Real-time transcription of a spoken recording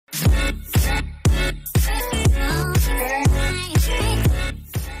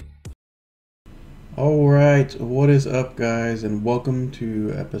Alright, what is up guys, and welcome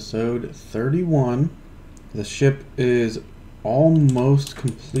to episode 31. The ship is almost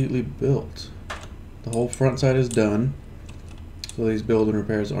completely built. The whole front side is done, so these build and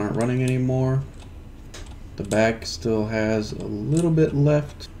repairs aren't running anymore. The back still has a little bit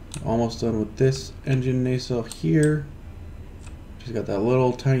left. Almost done with this engine nacelle here. Just got that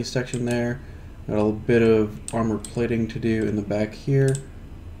little tiny section there. Got a little bit of armor plating to do in the back here.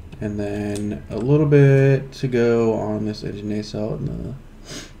 And then a little bit to go on this engine nacelle on the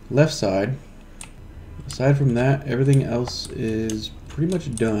left side. Aside from that, everything else is pretty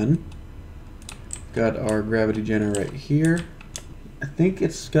much done. Got our gravity gen right here. I think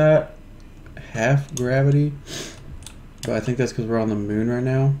it's got half gravity, but I think that's because we're on the moon right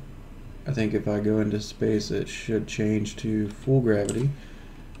now. I think if I go into space, it should change to full gravity.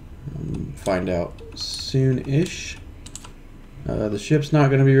 Find out soon-ish. The ship's not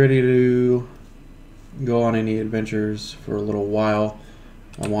going to be ready to go on any adventures for a little while.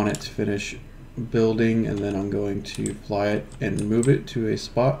 I want it to finish building, and then I'm going to fly it and move it to a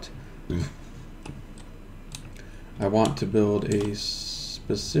spot. I want to build a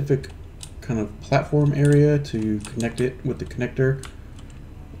specific kind of platform area to connect it with the connector,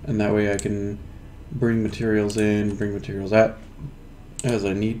 and that way I can bring materials in, bring materials out as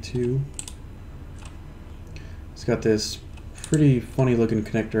I need to. It's got this pretty funny looking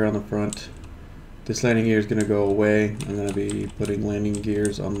connector on the front. This landing gear is going to go away. I'm going to be putting landing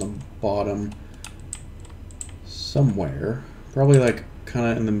gears on the bottom somewhere, probably like kind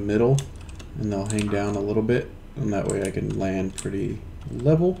of in the middle, and they'll hang down a little bit, and that way I can land pretty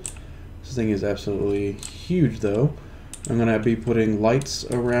level. This thing is absolutely huge though. I'm going to be putting lights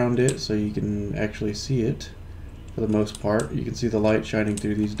around it so you can actually see it. For the most part, you can see the light shining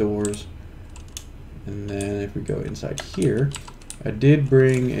through these doors. And then if we go inside here, I did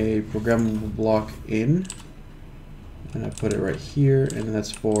bring a programmable block in, and I put it right here, and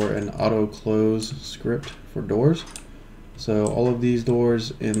that's for an auto close script for doors. So all of these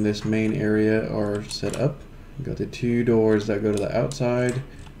doors in this main area are set up. We've got the two doors that go to the outside,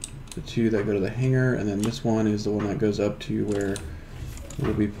 the two that go to the hangar, and then this one is the one that goes up to where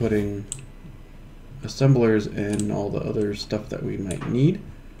we'll be putting assemblers and all the other stuff that we might need.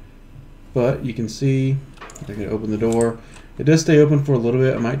 But you can see I can open the door. It does stay open for a little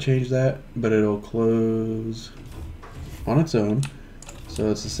bit. I might change that, but it'll close on its own. So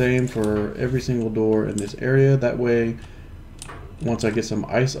it's the same for every single door in this area. That way, once I get some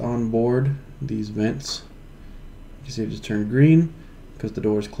ice on board, these vents, you can see it just turned green because the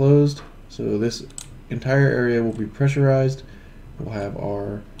door is closed. So this entire area will be pressurized. We'll have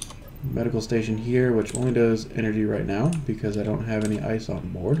our medical station here, which only does energy right now because I don't have any ice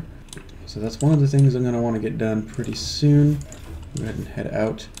on board. So that's one of the things I'm going to want to get done pretty soon. Go ahead and head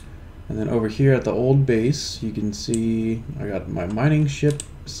out. And then over here at the old base, you can see I got my mining ship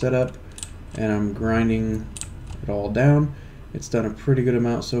set up, and I'm grinding it all down. It's done a pretty good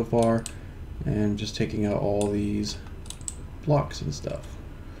amount so far, and just taking out all these blocks and stuff.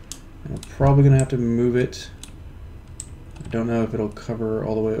 And I'm probably going to have to move it. I don't know if it'll cover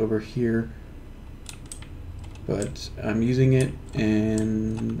all the way over here, but I'm using it,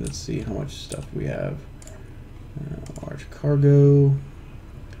 and let's see how much stuff we have. Large cargo.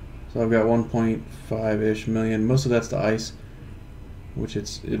 So I've got 1.5-ish million. Most of that's the ice, which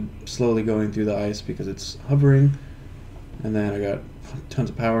it's slowly going through the ice because it's hovering. And then I got tons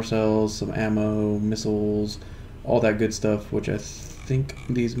of power cells, some ammo, missiles, all that good stuff, which I think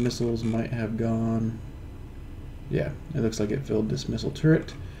these missiles might have gone. Yeah, it looks like it filled this missile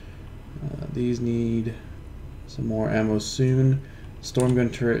turret. These need some more ammo soon. Storm gun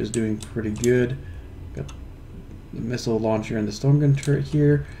turret is doing pretty good. Got the missile launcher and the storm gun turret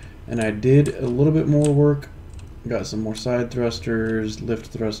here. And I did a little bit more work. Got some more side thrusters, lift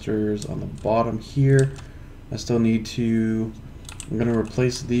thrusters on the bottom here. I still need to, I'm going to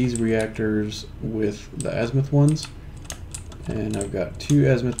replace these reactors with the azimuth ones. And I've got 2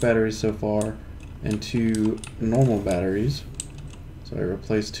 azimuth batteries so far and 2 normal batteries. So I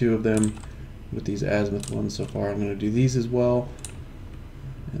replaced 2 of them with these azimuth ones so far. I'm going to do these as well.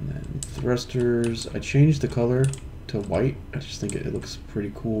 And then thrusters, I changed the color to white. I just think it looks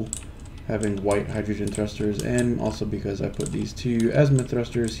pretty cool having white hydrogen thrusters, and also because I put these 2 azimuth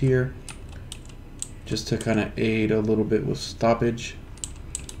thrusters here just to kind of aid a little bit with stoppage.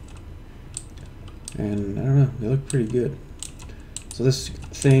 And I don't know, they look pretty good. So this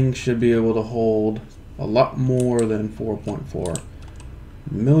thing should be able to hold a lot more than 4.4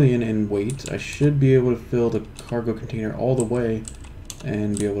 million in weight. I should be able to fill the cargo container all the way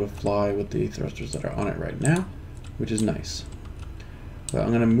and be able to fly with the thrusters that are on it right now, which is nice. But I'm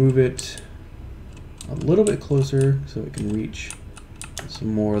going to move it a little bit closer so it can reach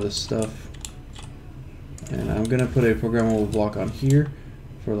some more of the stuff. And I'm gonna put a programmable block on here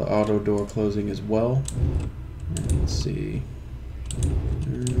for the auto door closing as well. And let's see.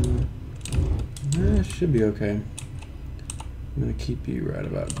 It should be okay. I'm gonna keep you right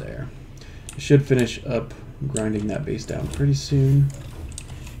about there. I should finish up grinding that base down pretty soon.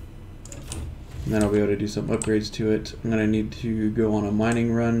 And then I'll be able to do some upgrades to it. I'm gonna need to go on a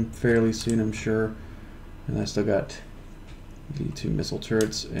mining run fairly soon, I'm sure. And I still got the 2 missile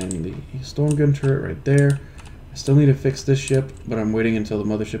turrets and the storm gun turret right there. I still need to fix this ship, but I'm waiting until the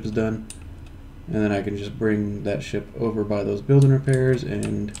mothership is done. And then I can just bring that ship over by those building repairs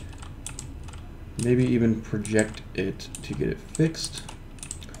and maybe even project it to get it fixed.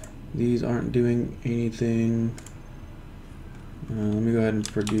 These aren't doing anything. Let me go ahead and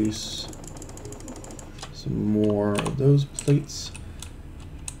produce some more of those plates.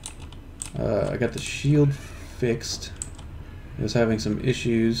 I got the shield fixed. It was having some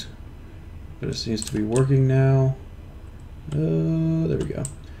issues, but it seems to be working now. There we go.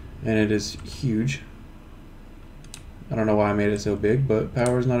 And it is huge. I don't know why I made it so big, but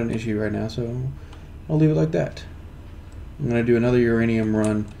power is not an issue right now, so I'll leave it like that. I'm going to do another uranium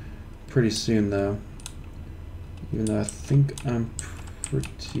run pretty soon, though. Even though I think I'm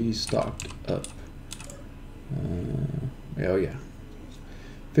pretty stocked up. Oh, yeah.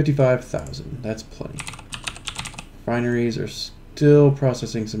 55,000. That's plenty. Refineries are still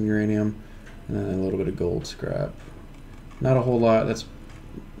processing some uranium, and then a little bit of gold scrap. Not a whole lot. That's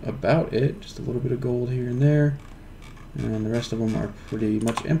about it. Just a little bit of gold here and there. And the rest of them are pretty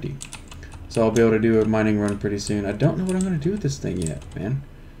much empty. So I'll be able to do a mining run pretty soon. I don't know what I'm going to do with this thing yet, man.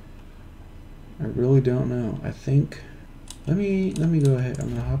 I really don't know. I think... Let me go ahead. I'm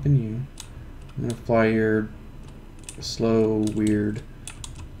going to hop in you. I'm going to fly your slow, weird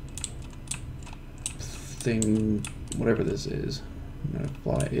thing, whatever this is. I'm going to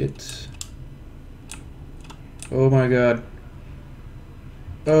fly it. Oh my god.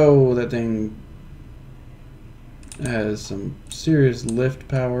 Oh, that thing has some serious lift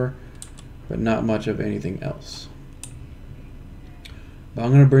power, but not much of anything else. But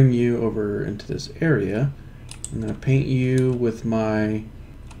I'm going to bring you over into this area. I'm going to paint you with my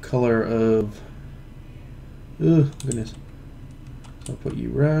color of... Oh, goodness. So I'll put you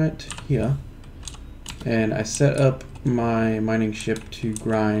right here. And I set up my mining ship to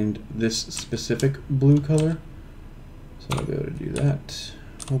grind this specific blue color. So I'll be able to do that.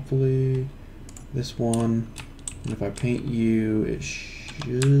 Hopefully this one. And if I paint you, it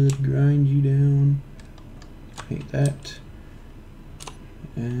should grind you down. Paint that.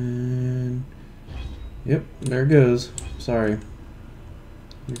 And yep, there it goes. Sorry.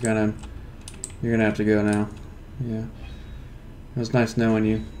 You're gonna have to go now. Yeah. It was nice knowing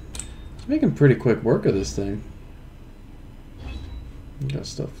you. It's making pretty quick work of this thing. Got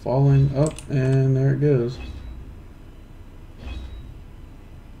stuff falling up, and there it goes.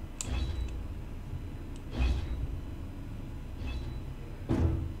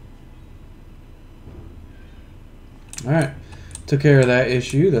 Alright, took care of that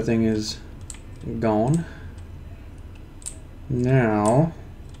issue. That thing is gone. Now,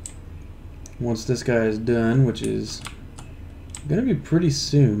 once this guy is done, which is gonna be pretty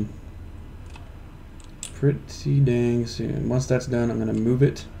soon. Pretty dang soon. Once that's done, I'm gonna move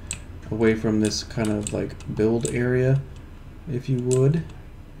it away from this kind of like build area, if you would.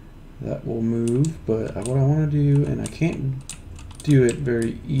 That will move, but what I want to do, and I can't do it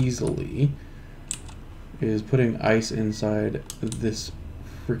very easily, is putting ice inside this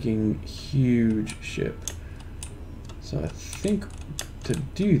freaking huge ship. So I think to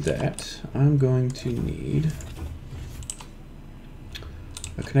do that, I'm going to need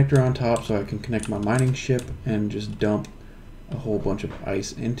a connector on top so I can connect my mining ship and just dump a whole bunch of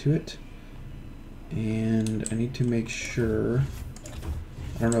ice into it. And I need to make sure,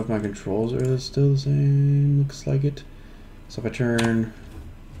 I don't know if my controls are still the same, looks like it. So if I turn,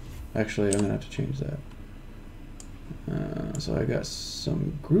 actually I'm gonna have to change that. So I got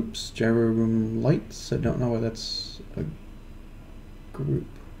some groups, gyro room lights. I don't know why that's a group.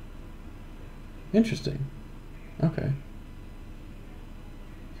 Interesting. Okay.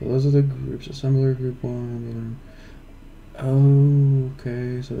 So those are the groups. Assembler group 1.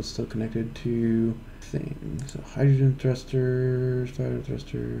 Okay, so it's still connected to things. So hydrogen thrusters, fire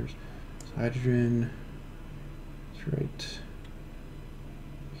thrusters, so hydrogen. It's right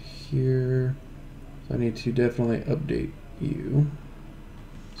here. I need to definitely update you.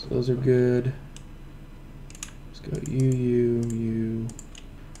 So those are good. Let's go you.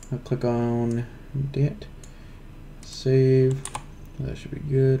 I'll click on that. Save. That should be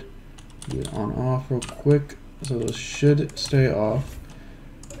good. Do it on off real quick. So those should stay off.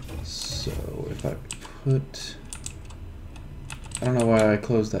 So if I put, I don't know why I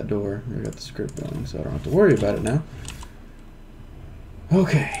closed that door. I got the script going, so I don't have to worry about it now.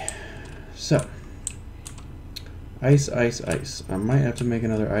 Okay, so ice, ice, ice. I might have to make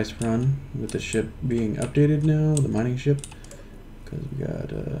another ice run with the ship being updated now, the mining ship, because we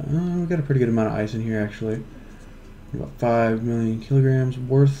got a pretty good amount of ice in here actually. About 5 million kilograms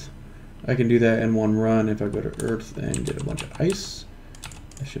worth. I can do that in one run if I go to Earth and get a bunch of ice.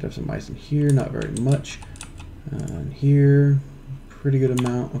 I should have some ice in here, not very much. And here, pretty good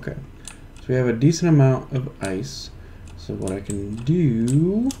amount. Okay, so we have a decent amount of ice. So what I can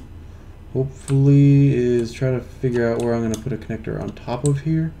do, hopefully, is try to figure out where I'm going to put a connector on top of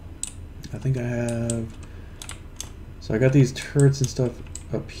here. I think I have, so I got these turrets and stuff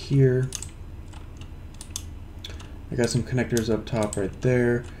up here. I got some connectors up top right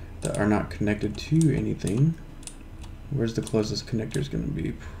there that are not connected to anything. Where's the closest connector is going to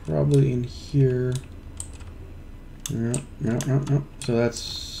be? Probably in here. Nope, nope, nope, nope. So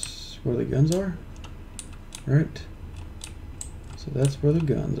that's where the guns are, right? So that's where the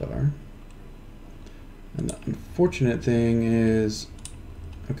guns are. And the unfortunate thing is,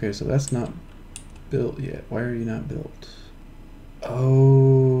 okay, so that's not built yet. Why are you not built?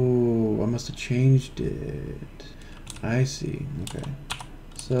 Oh, I must have changed it. I see, okay.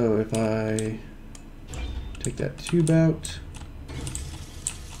 So if I take that tube out,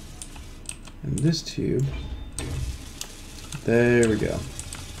 and this tube, there we go.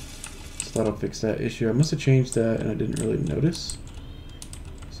 So that'll fix that issue. I must have changed that and I didn't really notice.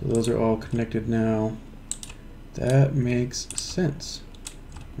 So those are all connected now. That makes sense.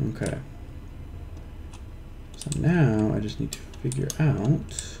 Okay. So now I just need to figure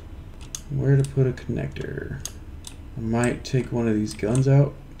out where to put a connector. I might take one of these guns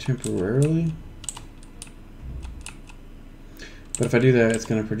out temporarily. But if I do that, it's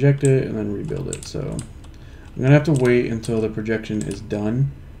going to project it and then rebuild it. So I'm going to have to wait until the projection is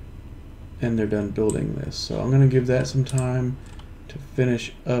done and they're done building this. So I'm going to give that some time to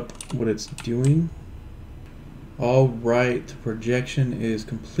finish up what it's doing. All right, the projection is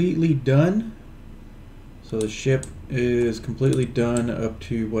completely done. So the ship is completely done up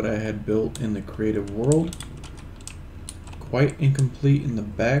to what I had built in the creative world. Quite incomplete in the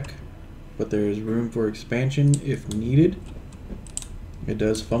back, but there is room for expansion if needed. It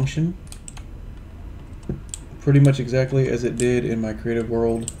does function pretty much exactly as it did in my creative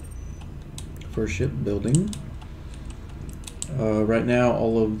world for ship building. Right now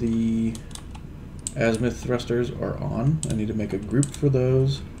all of the azimuth thrusters are on. I need to make a group for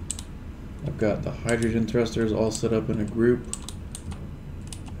those. I've got the hydrogen thrusters all set up in a group,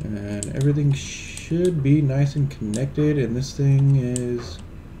 and everything should be nice and connected. And this thing is,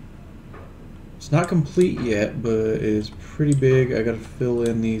 it's not complete yet, but it is pretty big. I gotta fill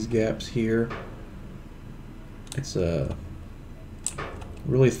in these gaps here. It's a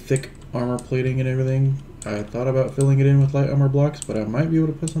really thick armor plating and everything. I thought about filling it in with light armor blocks, but I might be able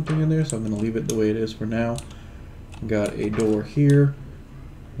to put something in there, so I'm going to leave it the way it is for now. Got a door here,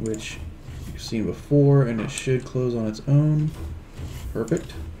 which you've seen before, and it should close on its own.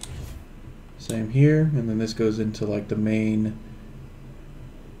 Perfect. Same here, and then this goes into like the main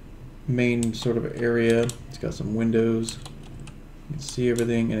sort of area. It's got some windows. You can see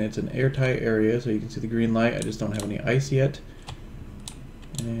everything, and it's an airtight area, so you can see the green light. I just don't have any ice yet.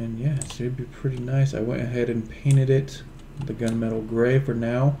 And yeah, it should be pretty nice. I went ahead and painted it the gunmetal gray for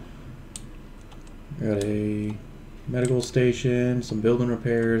now. Got a medical station, some building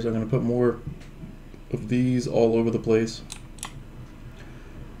repairs. I'm going to put more of these all over the place,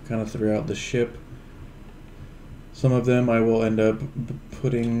 kind of throughout the ship. Some of them I will end up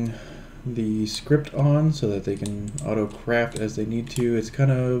putting the script on so that they can auto craft as they need to. It's kind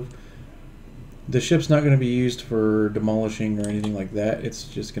of, the ship's not going to be used for demolishing or anything like that. It's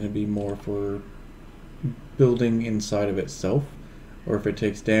just going to be more for building inside of itself, or if it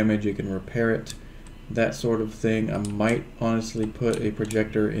takes damage it can repair it, that sort of thing. I might honestly put a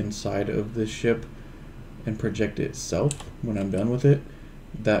projector inside of this ship and project it itself when I'm done with it.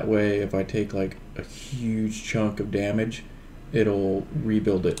 That way if I take like a huge chunk of damage, it'll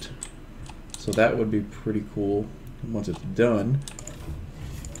rebuild it. So that would be pretty cool once it's done.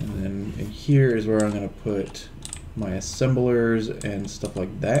 And then in here is where I'm going to put my assemblers and stuff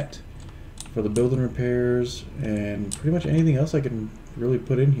like that for the building repairs, and pretty much anything else I can really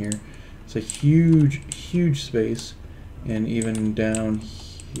put in here. It's a huge, huge space. And even down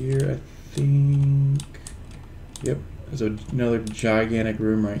here, I think, yep, there's another gigantic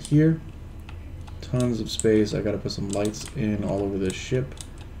room right here. Tons of space. I got to put some lights in all over this ship.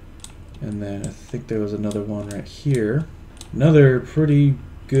 And then I think there was another one right here. Another pretty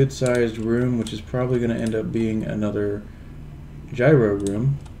good sized room, which is probably going to end up being another gyro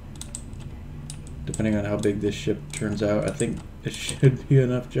room, depending on how big this ship turns out. I think it should be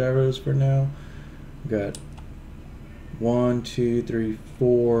enough gyros for now. We've got 1, 2, 3,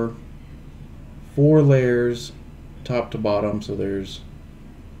 4 layers top to bottom, so there's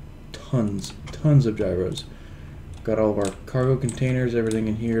tons of gyros. Got all of our cargo containers. Everything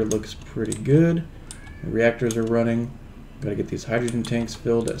in here looks pretty good. The reactors are running. Got to get these hydrogen tanks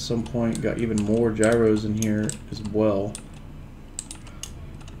filled at some point. Got even more gyros in here as well.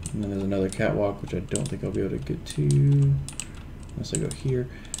 And then there's another catwalk, which I don't think I'll be able to get to unless I go here.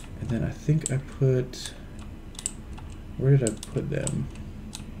 And then I think I put... Where did I put them?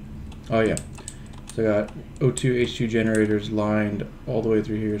 Oh yeah. So I got O2, H2 generators lined all the way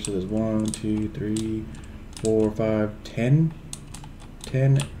through here. So there's 1, 2, 3, 4, 5, 10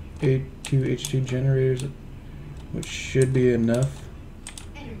 A2, H2 generators, which should be enough.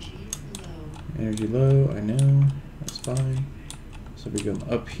 Energy low, I know. That's fine. So we come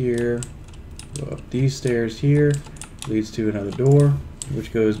up here, go up these stairs here, leads to another door,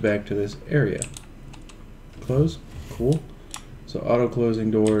 which goes back to this area. Close. Cool. So auto closing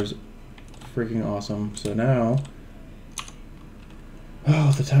doors, freaking awesome. So now,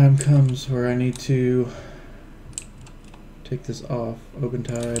 oh, the time comes where I need to take this off. Open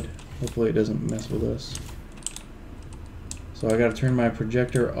tide. Hopefully it doesn't mess with us. So I gotta turn my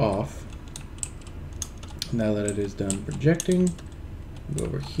projector off. Now that it is done projecting, go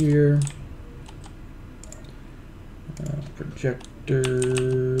over here.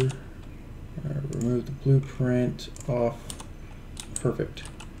 Projector. Remove the blueprint off. Perfect.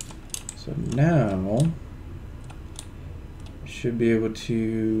 So now I should be able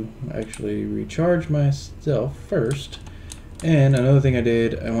to actually recharge myself first. And another thing I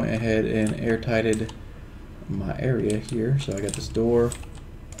did, I went ahead and airtighted my area here. So I got this door.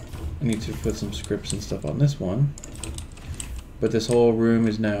 I need to put some scripts and stuff on this one. But this whole room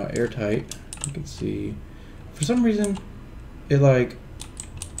is now airtight. You can see, for some reason, it like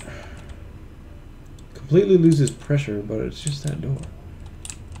completely loses pressure, but it's just that door.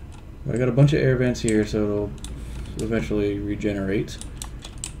 But I got a bunch of air vents here, so it'll eventually regenerate.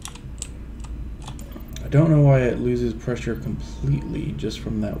 I don't know why it loses pressure completely just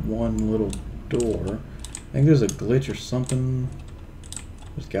from that one little door. I think there's a glitch or something.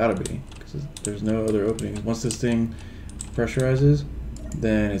 There's gotta be, because there's no other openings. Once this thing pressurizes,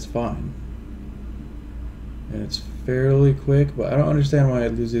 then it's fine. And it's fairly quick, but I don't understand why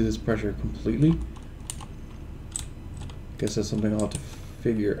it loses its pressure completely. Guess that's something I'll have to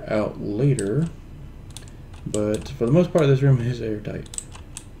figure out later. But for the most part, this room is airtight.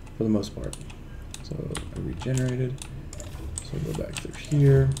 For the most part. So I regenerated. So I'll go back through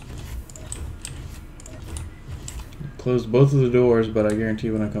here. Closed both of the doors, but I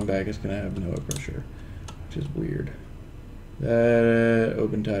guarantee when I come back, it's going to have no pressure, which is weird. That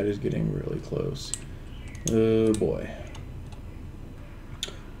open tide is getting really close. Oh boy.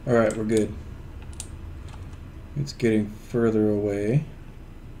 Alright, we're good. It's getting further away.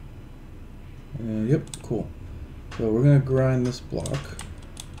 Yep, cool. So we're going to grind this block.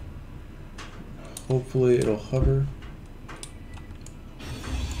 Hopefully it'll hover.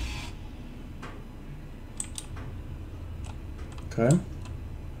 Okay.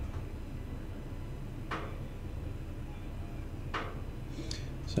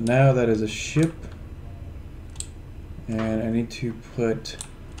 So now that is a ship. And I need to put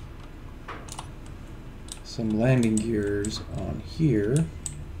some landing gears on here.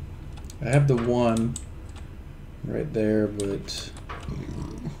 I have the one right there, but I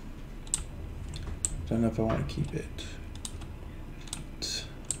don't know if I want to keep it. Some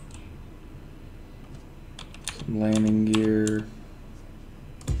landing gear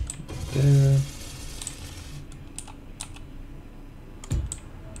there.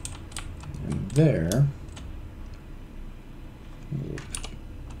 And there.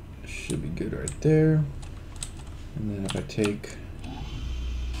 Should be good right there. And then if I take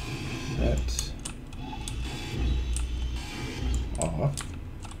that off.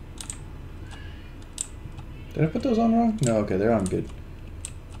 Did I put those on wrong? No, okay, they're on good.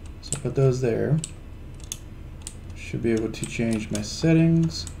 So I put those there. Should be able to change my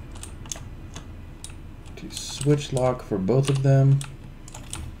settings to switch lock for both of them.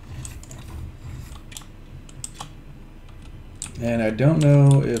 And I don't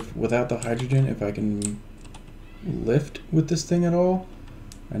know if without the hydrogen if I can lift with this thing at all.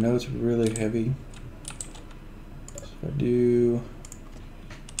 I know it's really heavy. So if I do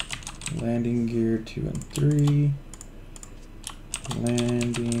landing gear 2 and 3,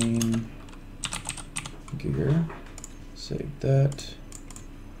 landing gear. Save that.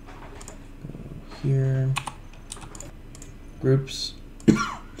 Go here. Groups.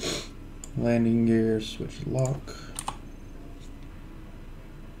 Landing gear, switch lock.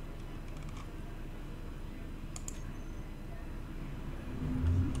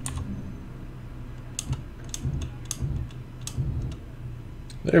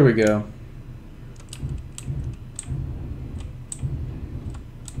 There we go.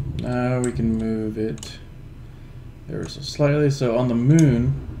 Now we can move it ever so slightly. So on the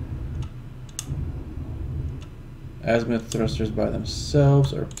moon, azimuth thrusters by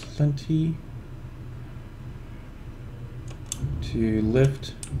themselves are plenty to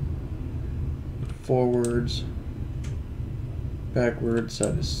lift forwards, backwards,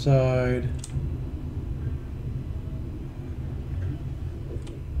 side to side.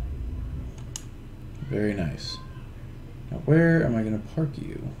 Very nice. Now where am I going to park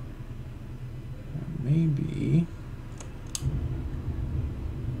you? Maybe...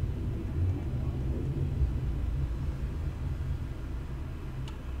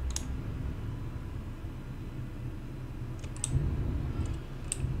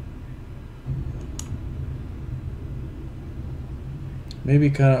 maybe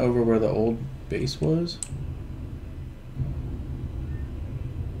kind of over where the old base was.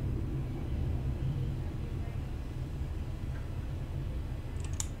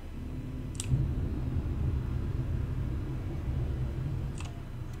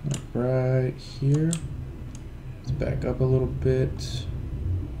 Like right here. Let's back up a little bit.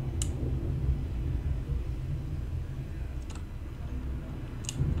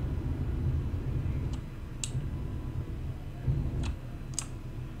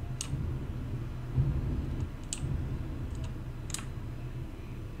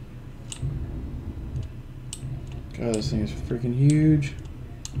 God, this thing is freaking huge.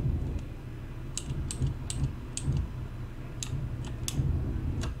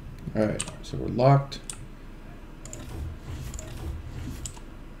 Alright, so we're locked.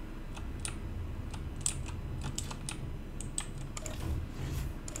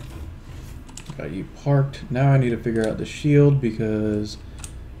 Got you parked. Now I need to figure out the shield because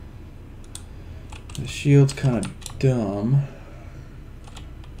the shield's kind of dumb.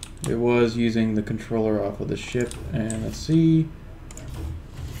 It was using the controller off of the ship, and let's see.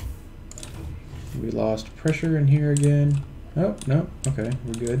 We lost pressure in here again. Oh, no, okay,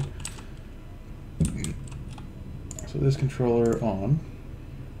 we're good. So this controller on.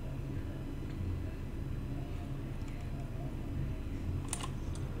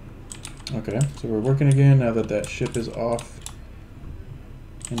 Okay, so we're working again now that that ship is off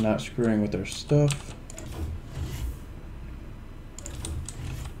and not screwing with our stuff.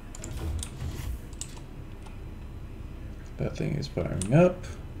 That thing is firing up.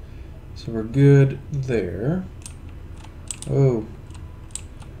 So we're good there. Oh,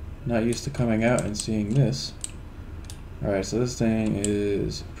 not used to coming out and seeing this. Alright, so this thing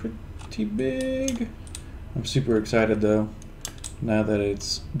is pretty big. I'm super excited though, now that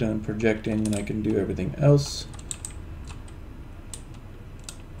it's done projecting and I can do everything else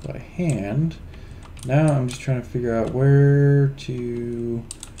by hand. Now I'm just trying to figure out where to...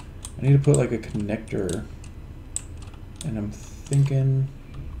 I need to put like a connector. And I'm thinking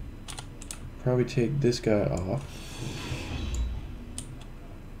probably take this guy off.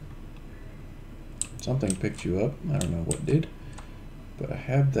 Something picked you up. I don't know what did, but I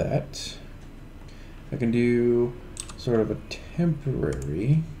have that. I can do sort of a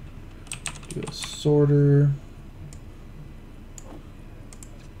temporary, do a sorter.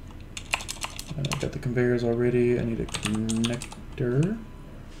 And I've got the conveyors already. I need a connector.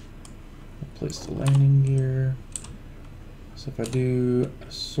 I'll place the landing gear. So if I do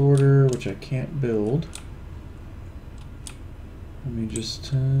a sorter, which I can't build, let me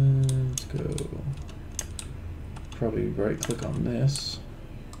just, let's go, probably right click on this.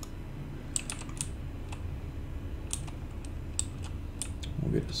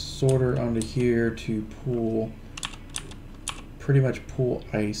 We'll get a sorter onto here to pull, pretty much pull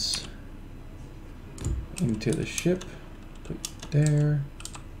ice into the ship. Put it there.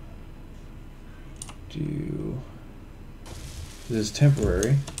 This is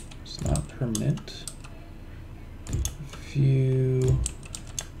temporary, it's not permanent. A few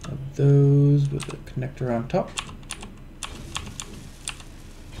of those with a connector on top.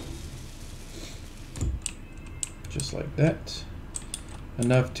 Just like that.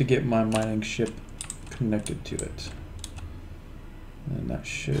 Enough to get my mining ship connected to it. And that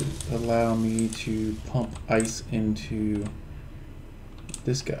should allow me to pump ice into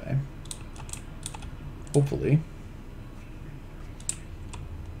this guy. Hopefully.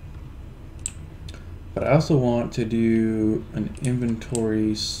 But I also want to do an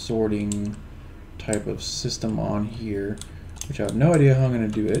inventory sorting type of system on here, which I have no idea how I'm going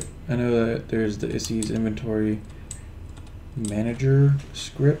to do it. I know that there's the ISI's inventory manager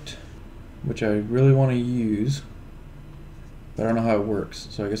script, which I really want to use, but I don't know how it works,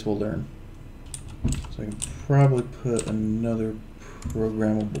 so I guess we'll learn. So I can probably put another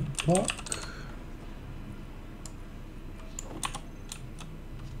programmable block.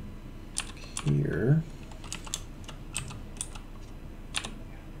 Here.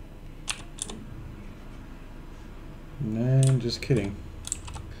 And just kidding.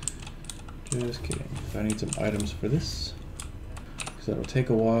 Just kidding. I need some items for this, because that'll take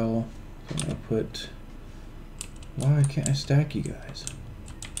a while. So I'm gonna put. Why can't I stack you guys?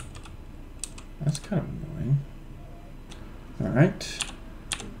 That's kind of annoying. Alright.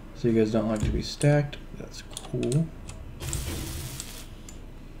 So you guys don't like to be stacked. That's cool.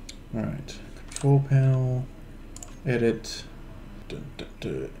 Alright. Control panel. Edit.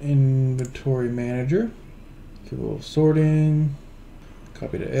 Inventory manager. Do a little sorting.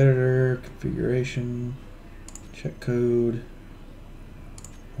 Copy to editor. Configuration. Check code.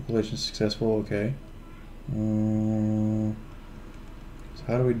 Calculation successful. Okay. So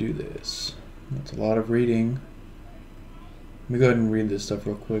how do we do this? That's a lot of reading. Let me go ahead and read this stuff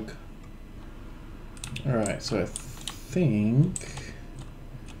real quick. Alright, so I think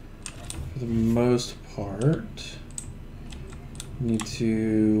for the most part you need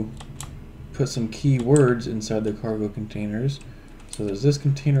to put some keywords inside the cargo containers. So there's this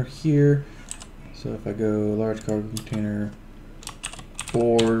container here. So if I go large cargo container,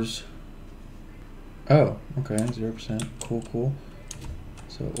 ores. Oh, okay, 0%. Cool, cool.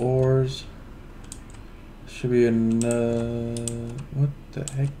 So ores. Should be what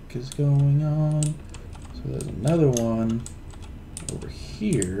the heck is going on? So there's another one over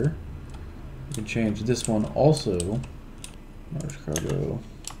here. We can change this one also. Large cargo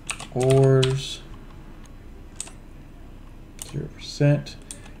ores. 0%.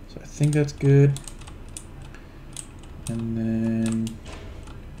 So I think that's good. And then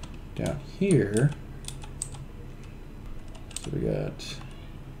down here, so we got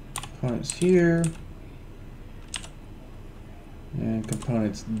components here and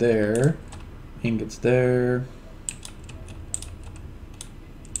components there, ingots there,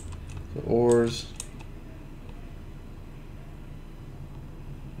 so ores,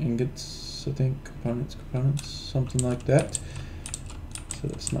 ingots, I think, components, something like that. So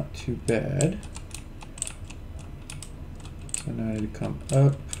that's not too bad. So now I need to come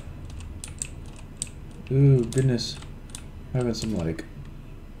up. Ooh, goodness. I'm having some, like,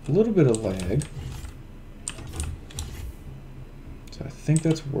 a little bit of lag. So I think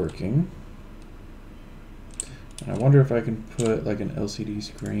that's working. And I wonder if I can put, like, an LCD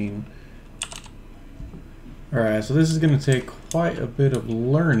screen. Alright, so this is going to take quite a bit of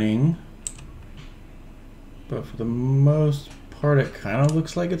learning. But for the most part, it kind of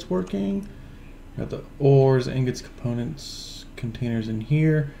looks like it's working. Got the ores, ingots, components, containers in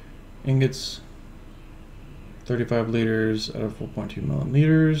here. Ingots, 35 liters out of 4.2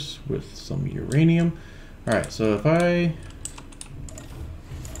 milliliters with some uranium. Alright, so if I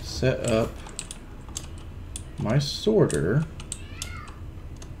set up my sorter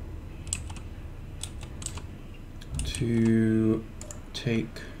to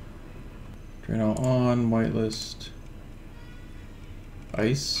take Drano on, whitelist,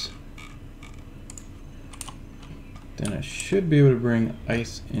 ice, then I should be able to bring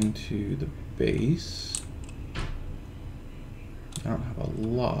ice into the base. I don't have a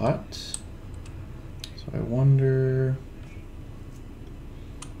lot, so I wonder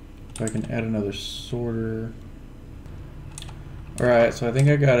if I can add another sorter. Alright, so I think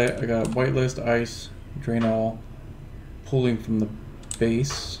I got it. I got whitelist, ice, drain all, pulling from the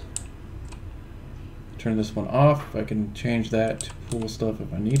base. Turn this one off. I can change that to pool stuff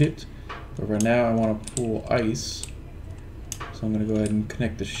if I need it. But right now I want to pool ice. So I'm going to go ahead and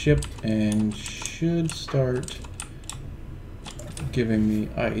connect the ship and should start giving me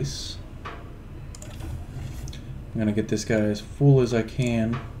ice. I'm going to get this guy as full as I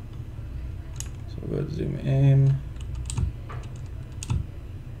can. So I'll go ahead and zoom in.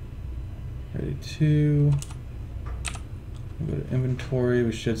 Ready to. We'll go to inventory.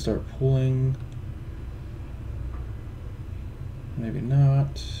 We should start pulling. Maybe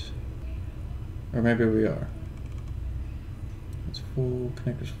not. Or maybe we are. It's full,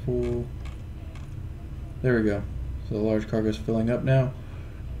 connector's full. There we go. So the large cargo is filling up now.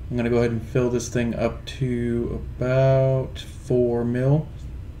 I'm going to go ahead and fill this thing up to about 4 mil.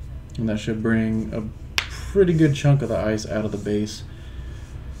 And that should bring a pretty good chunk of the ice out of the base.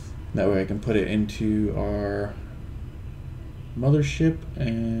 That way I can put it into our mothership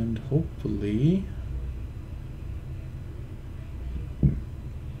and hopefully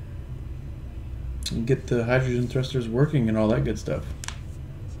get the hydrogen thrusters working and all that good stuff.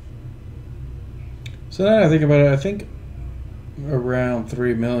 So now that I think about it, I think around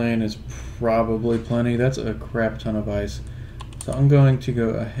 3 million is probably plenty. That's a crap ton of ice. So I'm going to go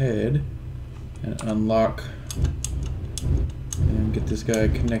ahead and unlock and get this guy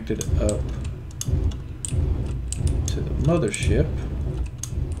connected up to the mothership.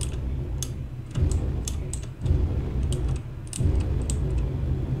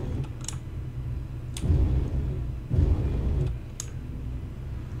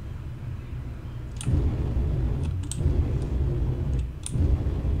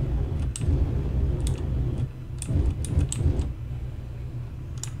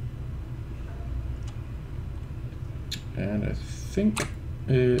 And I think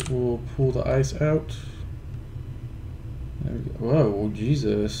it will pull the ice out. There we go. Whoa,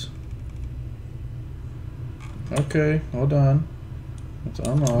 Jesus. Okay, hold on. Let's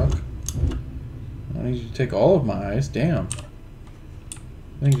unlock. I need you to take all of my ice. Damn.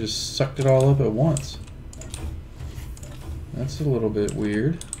 I think you just sucked it all up at once. That's a little bit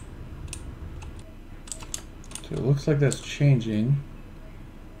weird. So it looks like that's changing.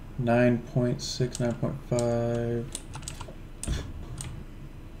 9.6, 9.5.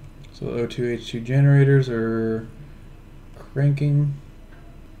 So O2H2 generators are cranking.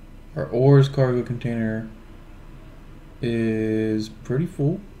 Our ores cargo container is pretty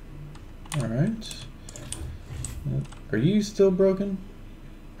full. Alright. Are you still broken?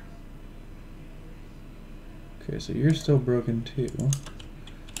 Okay, so you're still broken too.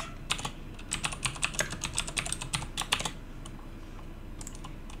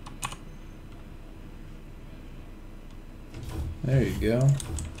 There you go.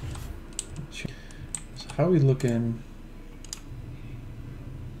 So how are we looking?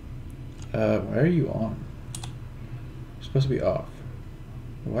 Why are you on? You're supposed to be off.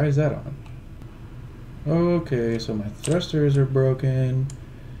 Why is that on? Okay, so my thrusters are broken.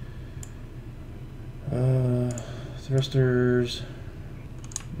 Thrusters.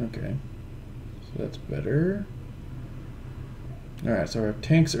 Okay. So that's better. Alright, so our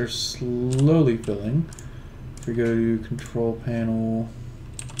tanks are slowly filling. If we go to control panel,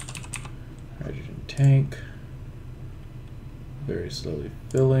 hydrogen tank, very slowly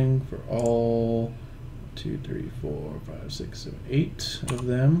filling for all 2, 3, 4, 5, 6, 7, 8 of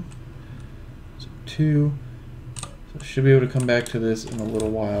them. So 2. So I should be able to come back to this in a little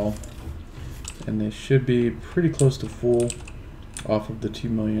while. And they should be pretty close to full off of the 2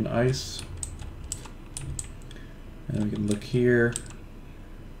 million ice. And we can look here.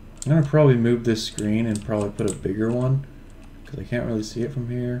 I'm going to probably move this screen and probably put a bigger one because I can't really see it from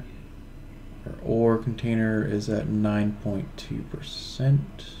here. Our ore container is at 9.2%.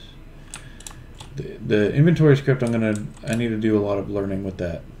 The inventory script, I need to do a lot of learning with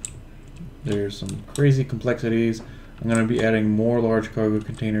that. There's some crazy complexities. I'm going to be adding more large cargo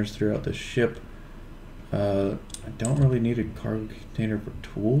containers throughout the ship. I don't really need a cargo container for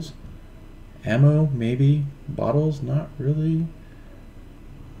tools. Ammo, maybe. Bottles, not really.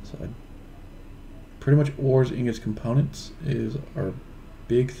 So pretty much ores, ingots, components is our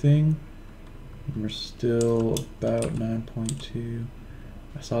big thing. And we're still about 9.2.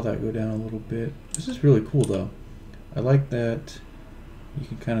 I saw that go down a little bit. This is really cool though. I like that you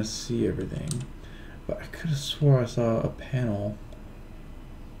can kind of see everything. But I could have swore I saw a panel.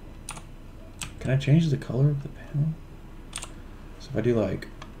 Can I change the color of the panel? So if I do like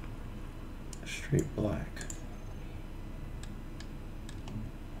straight black.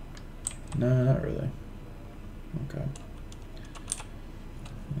 No, not really. Okay.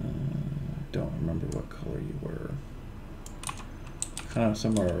 Don't remember what color you were. Kind of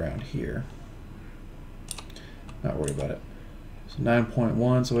somewhere around here. Not worried about it. So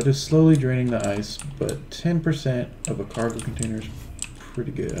 9.1, so it is slowly draining the ice, but 10% of a cargo container is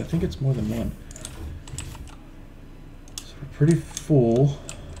pretty good. I think it's more than one. So we're pretty full.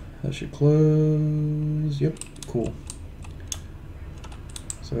 That should close. Yep, cool.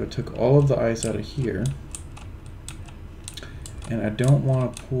 So it took all of the ice out of here. And I don't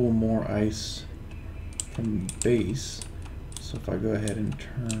want to pull more ice from the base. So if I go ahead and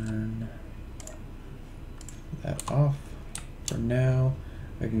turn that off for now,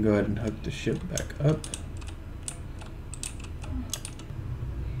 I can go ahead and hook the ship back up.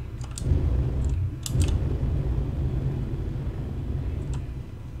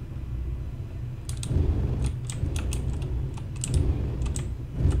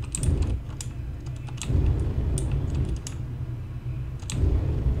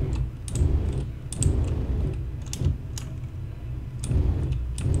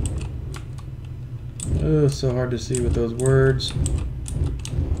 Oh, so hard to see with those words.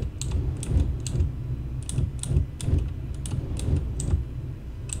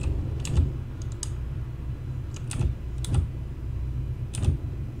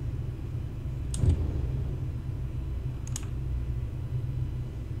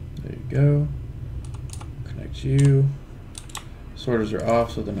 There you go. Connect you. Sorters are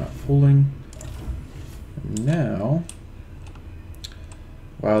off so they're not fooling. And now,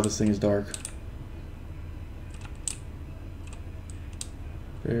 wow, this thing is dark.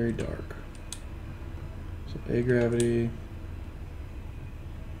 Very dark. So A gravity.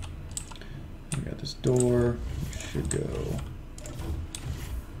 We got this door. Should go.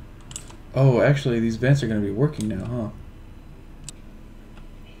 Oh, actually, these vents are going to be working now, huh?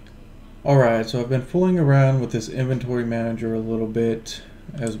 Alright, so I've been fooling around with this inventory manager a little bit,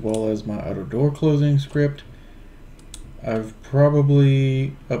 as well as my auto door closing script. I've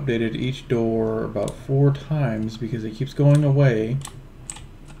probably updated each door about 4 times because it keeps going away.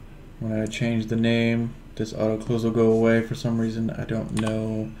 When I change the name, this auto close will go away for some reason. I don't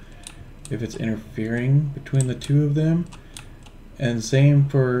know if it's interfering between the two of them. And same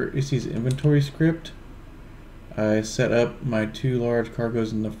for Issy's inventory script. I set up my 2 large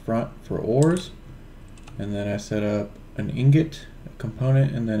cargoes in the front for ores, and then I set up an ingot, a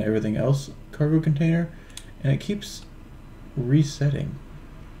component, and then everything else cargo container, and it keeps resetting.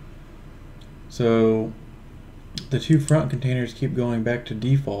 So the 2 front containers keep going back to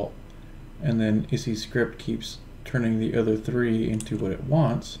default, and then Issy's script keeps turning the other 3 into what it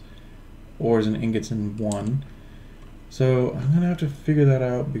wants, ores and ingots in 1. So I'm gonna have to figure that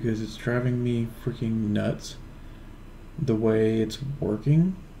out because it's driving me freaking nuts the way it's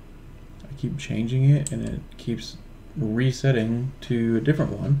working. I keep changing it and it keeps resetting to a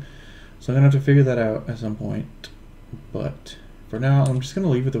different one. So I'm gonna have to figure that out at some point. But for now, I'm just gonna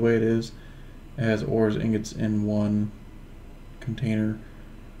leave it the way it is. It has ores, ingots in 1 container,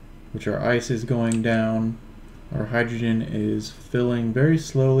 which our ice is going down. Our hydrogen is filling very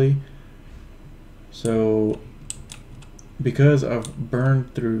slowly. So because I've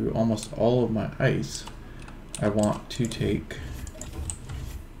burned through almost all of my ice, I want to take...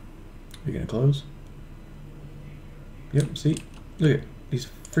 Are you gonna close? Yep, see? Look at these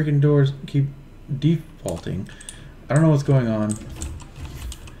freaking doors keep defaulting. I don't know what's going on.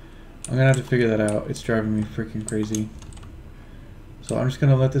 I'm gonna have to figure that out. It's driving me freaking crazy. So I'm just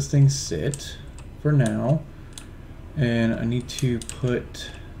gonna let this thing sit for now. And I need to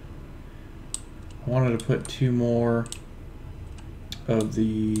put... I wanted to put 2 more of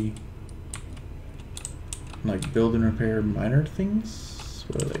the like build and repair miner things.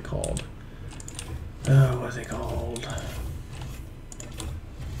 What are they called? What are they called?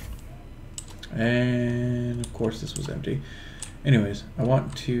 And of course this was empty. Anyways, I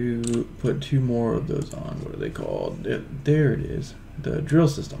want to put 2 more of those on. What are they called? There it is. The drill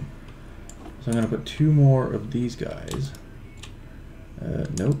system. So I'm going to put 2 more of these guys.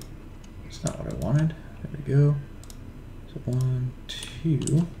 Nope. That's not what I wanted. There we go. So 1,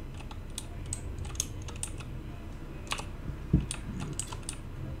 2.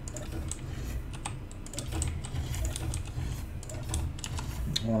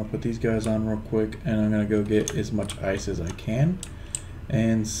 I want to put these guys on real quick, and I'm going to go get as much ice as I can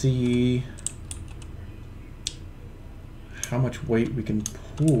and see how much weight we can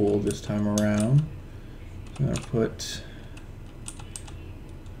pull this time around. I'm going to put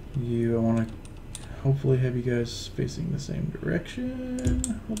you, I want to hopefully have you guys facing the same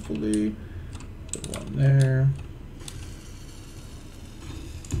direction. Hopefully. Put 1 there.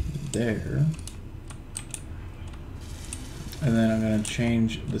 There. And then I'm going to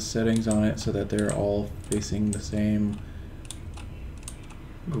change the settings on it so that they're all facing the same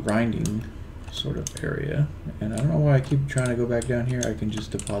grinding sort of area. And I don't know why I keep trying to go back down here. I can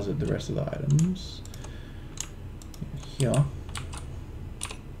just deposit the rest of the items here.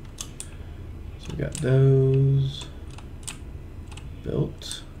 So we got those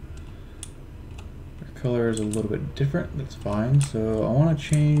built. Their color is a little bit different. That's fine. So I want to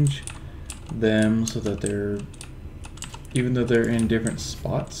change them so that they're, even though they're in different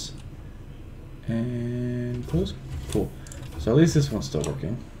spots. And close. Cool. So at least this one's still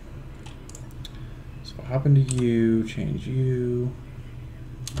working. So I'll hop into you, change you.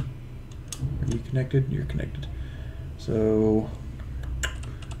 Are you connected? You're connected. So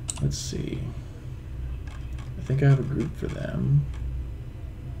let's see. I think I have a group for them.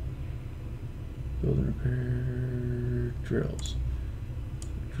 Build and repair drills.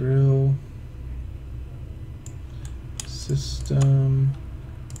 Drill. System.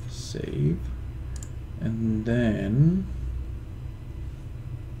 Save. And then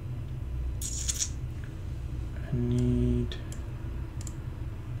need...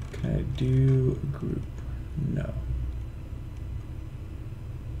 Can I do a group? No.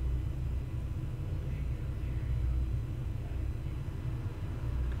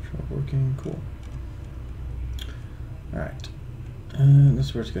 Control working, cool. Alright. This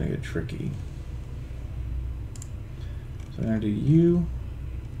is where it's going to get tricky. So I'm going to do you.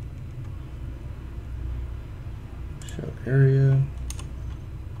 Show area.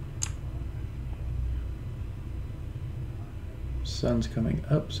 Sun's coming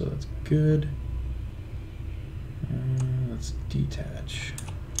up, so that's good. Let's detach.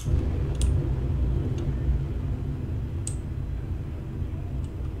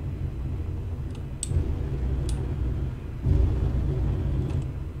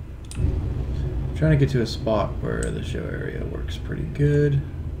 Trying to get to a spot where the show area works pretty good.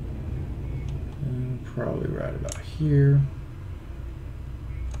 Probably right about here.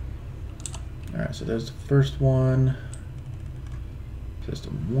 Alright, so there's the first one.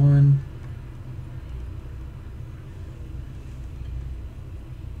 System 1.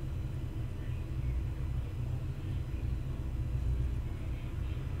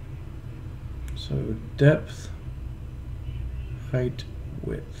 So depth, height,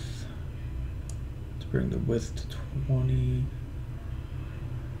 width. Let's bring the width to 20.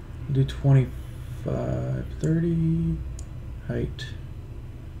 Do 25, 30. Height,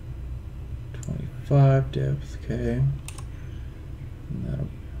 25. Depth, okay. And that'll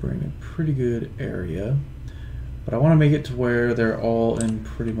bring a pretty good area. But I want to make it to where they're all in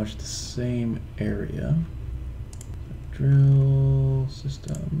pretty much the same area. Drill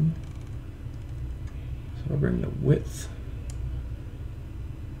system. So I'll bring the width.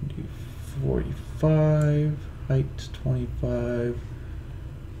 Do 45. Height 25.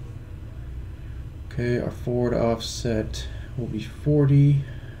 Okay, our forward offset will be 40.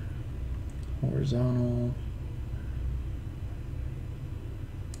 Horizontal.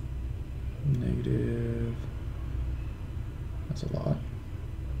 Negative. That's a lot.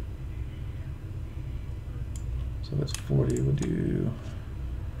 So that's 40. We'll do.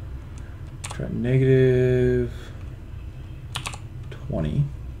 Try negative 20.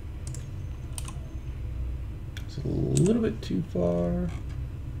 It's a little bit too far.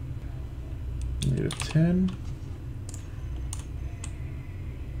 Negative 10.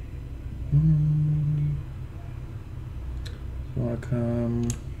 So I want to come.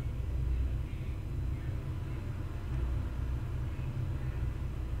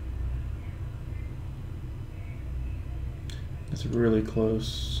 It's really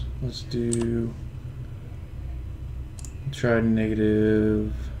close. Let's do. Try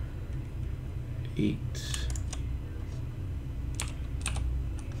negative 8.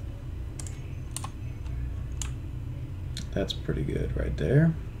 That's pretty good right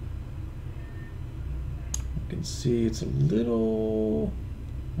there. You can see it's a little.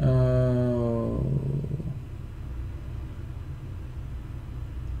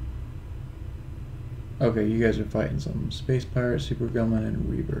 Okay, you guys are fighting some Space Pirates, Super Gremlin, and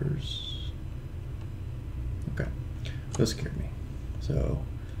Reavers. Okay, those scared me. So,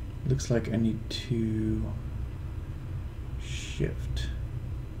 looks like I need to shift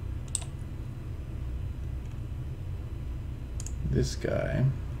this guy.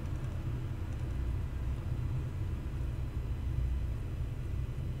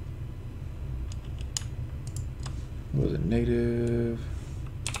 What was it, negative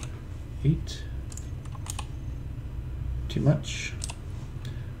 8? Too much.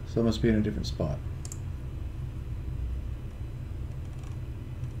 So it must be in a different spot.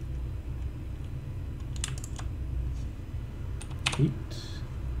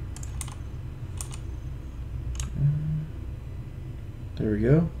 There we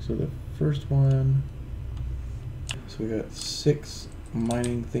go. So the first one. So we got 6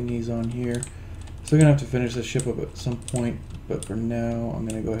 mining thingies on here. Still gonna have to finish the ship up at some point, but for now I'm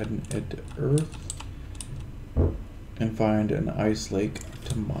gonna go ahead and head to Earth and find an ice lake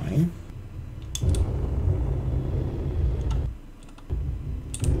to mine.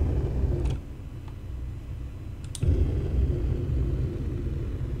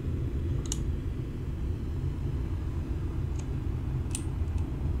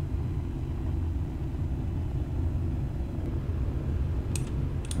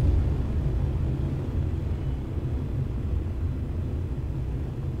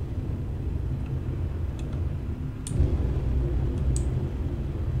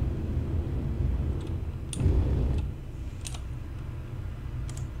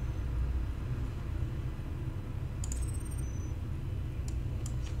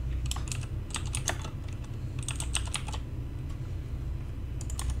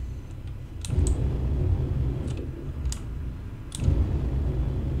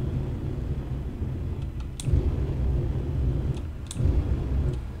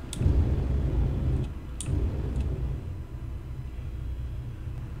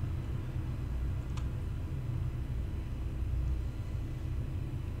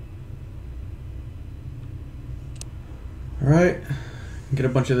 Alright, get a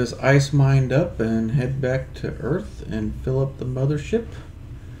bunch of this ice mined up and head back to Earth and fill up the mothership.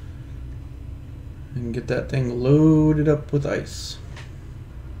 And get that thing loaded up with ice.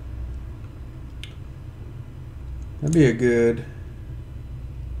 That'd be a good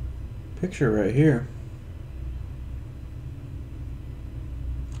picture right here.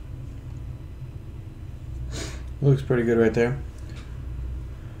 Looks pretty good right there.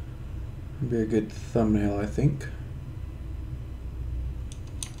 Be a good thumbnail, I think.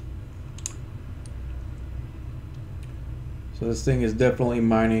 So this thing is definitely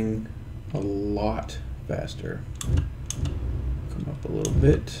mining a lot faster. Come up a little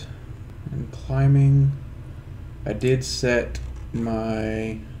bit and climbing. I did set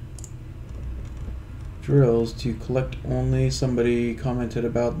my drills to collect only. Somebody commented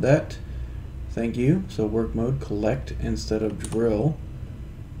about that. Thank you. So work mode, collect instead of drill.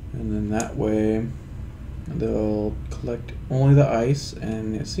 And then that way they'll collect only the ice,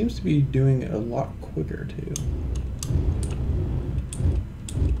 and it seems to be doing it a lot quicker too.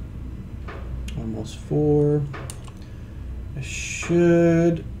 Almost 4. I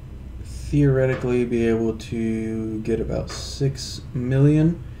should theoretically be able to get about 6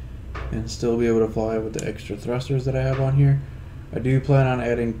 million and still be able to fly with the extra thrusters that I have on here. I do plan on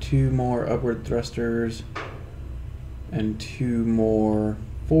adding 2 more upward thrusters and 2 more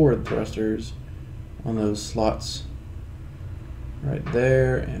forward thrusters on those slots right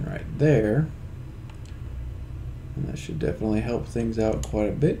there and right there, and that should definitely help things out quite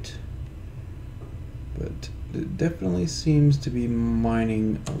a bit. But it definitely seems to be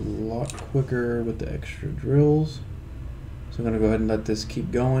mining a lot quicker with the extra drills. So I'm gonna go ahead and let this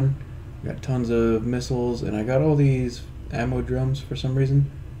keep going. Got tons of missiles, and I got all these ammo drums for some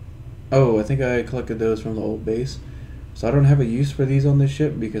reason. Oh, I think I collected those from the old base. So I don't have a use for these on this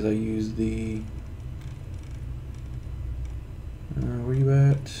ship because I use the... where you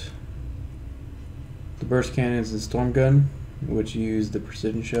at? The burst cannons and storm gun, which use the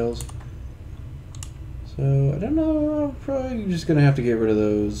precision shells. So I don't know, I'm probably just gonna have to get rid of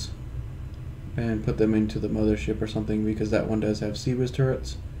those and put them into the mothership or something, because that one does have CBIS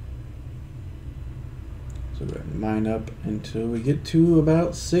turrets. So go ahead and mine up until we get to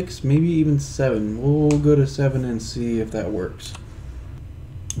about 6, maybe even 7. We'll go to 7 and see if that works.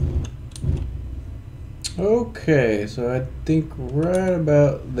 Okay, so I think right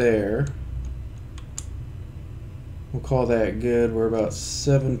about there. We'll call that good. We're about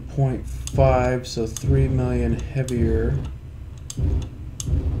 7.5, so 3 million heavier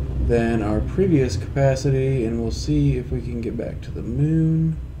than our previous capacity, and we'll see if we can get back to the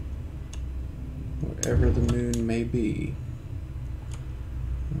moon. Wherever the moon may be.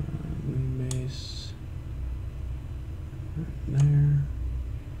 Moon base. Right there.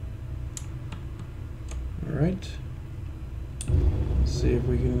 Alright. Let's see if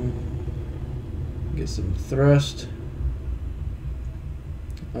we can get some thrust.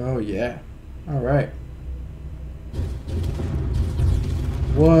 Oh yeah. Alright.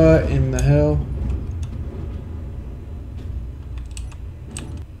 What in the hell?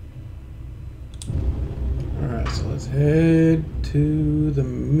 Alright, so let's head to the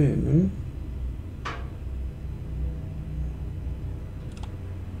moon.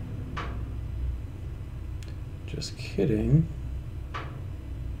 Just kidding.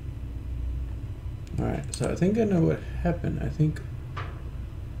 Alright, so I think I know what happened. I think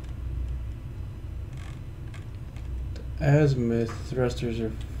the azimuth thrusters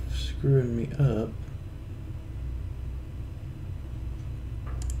are screwing me up.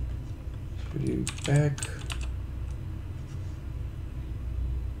 So we do back.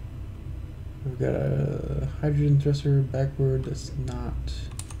 We've got a hydrogen thruster backward that's not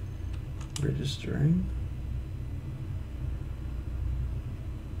registering.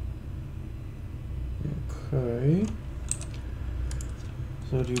 Okay.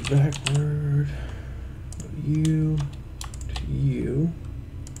 So do backward, U to U.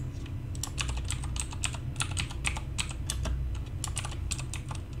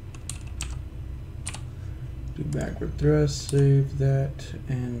 Do backward thrust, save that,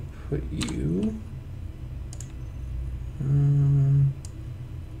 and put U.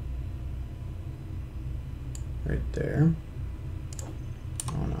 Right there.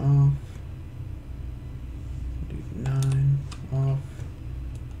 On off. Do 9 off.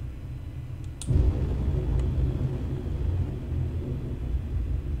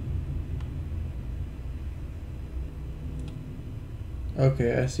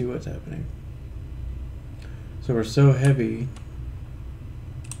 Okay, I see what's happening. So we're so heavy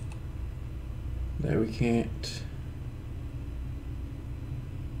that we can't.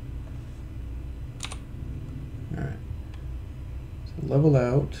 Alright. So level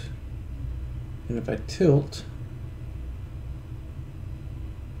out, and if I tilt,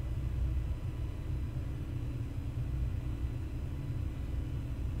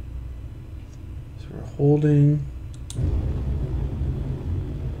 so we're holding.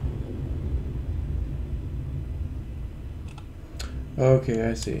 Okay,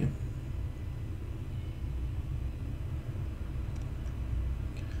 I see.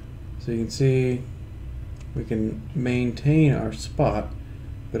 So you can see we can maintain our spot,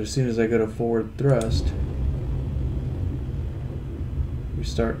 but as soon as I go to forward thrust, we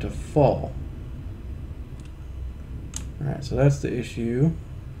start to fall. Alright, so that's the issue.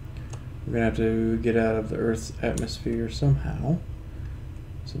 We're going to have to get out of the Earth's atmosphere somehow.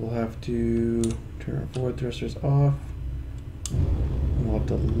 So we'll have to turn our forward thrusters off. And we'll have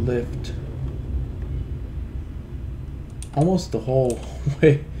to lift almost the whole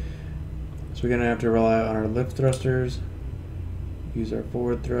way. So we're going to have to rely on our lift thrusters, use our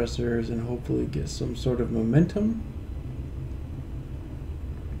forward thrusters, and hopefully get some sort of momentum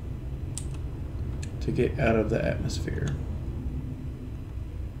to get out of the atmosphere.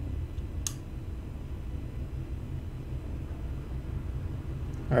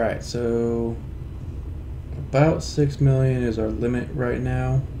 Alright, so about 6 million is our limit right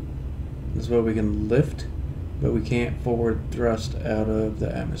now. This is what we can lift, but we can't forward thrust out of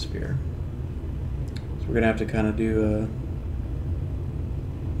the atmosphere. So we're going to have to kind of do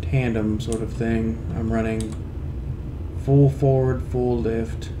a tandem sort of thing. I'm running full forward, full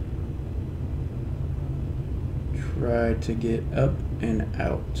lift. Try to get up and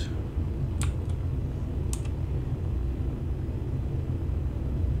out.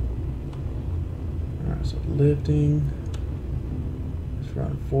 Alright, so lifting. Let's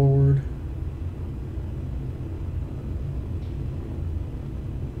run forward.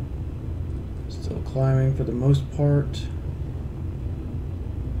 Still climbing for the most part.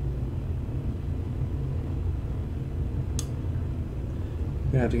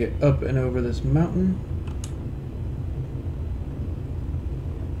 We're gonna have to get up and over this mountain.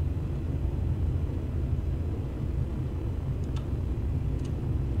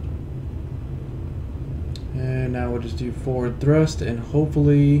 And now we'll just do forward thrust and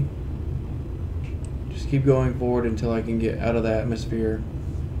hopefully just keep going forward until I can get out of the atmosphere.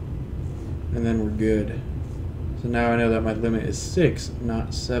 And then we're good. So now I know that my limit is 6,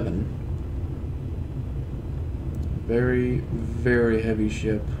 not 7. Very, very heavy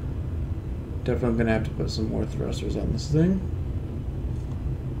ship. Definitely gonna have to put some more thrusters on this thing.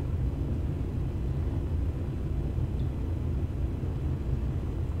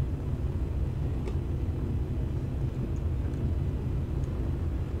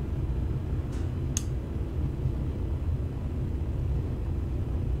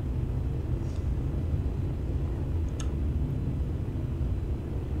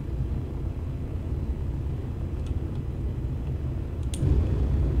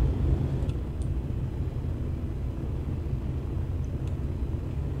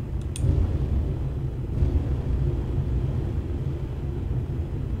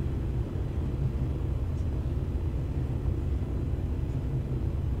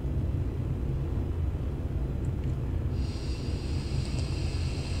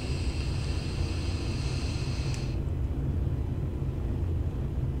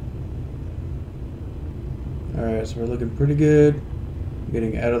 Alright, so we're looking pretty good.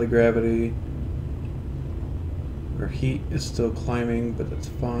 Getting out of the gravity. Our heat is still climbing, but that's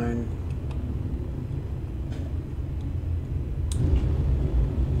fine.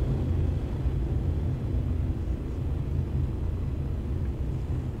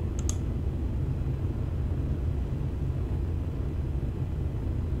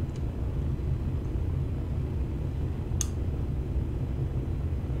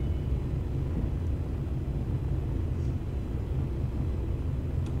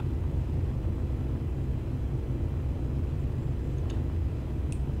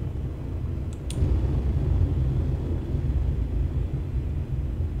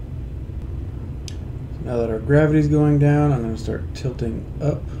 Now that our gravity's going down, I'm going to start tilting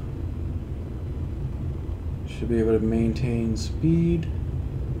up. Should be able to maintain speed.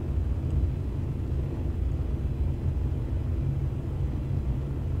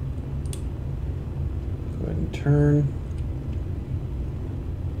 Go ahead and turn.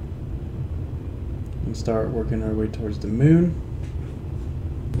 And start working our way towards the moon.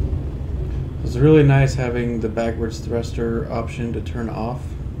 It's really nice having the backwards thruster option to turn off.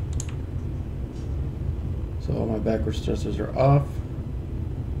 So all my backwards thrusters are off.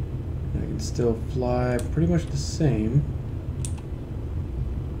 I can still fly pretty much the same.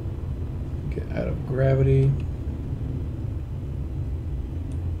 Get out of gravity.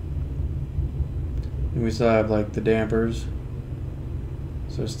 And we still have like the dampers.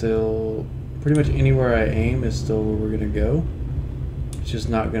 So still, pretty much anywhere I aim is still where we're gonna go. It's just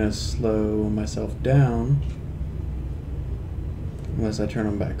not gonna slow myself down unless I turn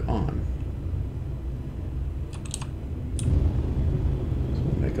them back on. So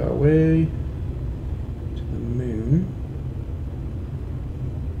we'll make our way to the moon.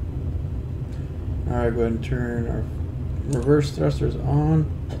 Alright, go ahead and turn our reverse thrusters on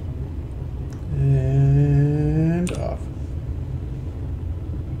and off.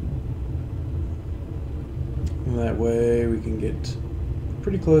 And that way we can get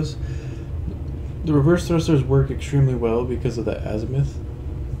pretty close. The reverse thrusters work extremely well because of the azimuth.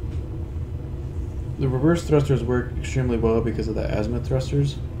 The reverse thrusters work extremely well because of the azimuth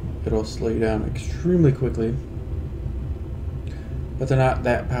thrusters. It'll slow you down extremely quickly. But they're not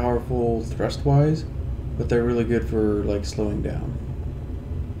that powerful thrust-wise, but they're really good for like slowing down.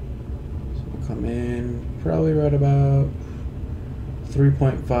 So we'll come in probably right about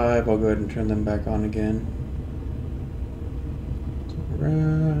 3.5. I'll go ahead and turn them back on again. So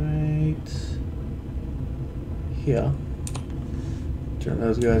right here. Turn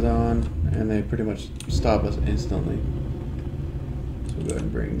those guys on, and they pretty much stop us instantly. So we'll go ahead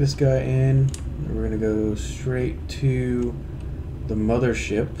and bring this guy in, and we're gonna go straight to the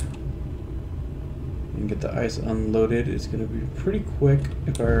mothership and get the ice unloaded. It's gonna be pretty quick.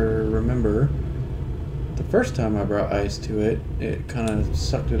 If I remember, the first time I brought ice to it, it kind of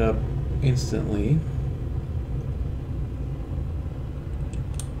sucked it up instantly.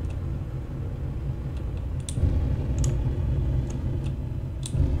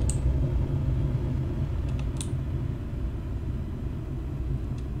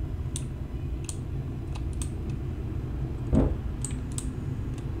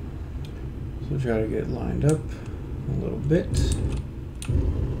 So try to get it lined up a little bit.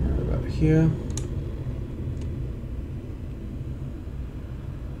 Right about here.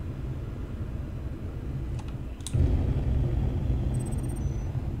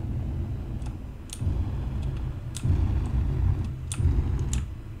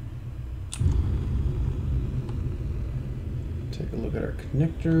 Take a look at our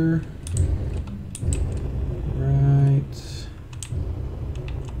connector. Right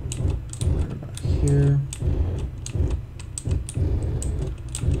about here.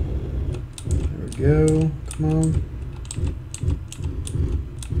 There we go. Come on.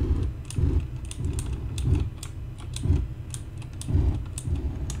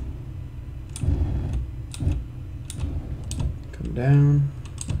 Come down.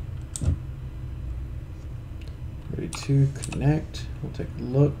 Ready to connect. We'll take a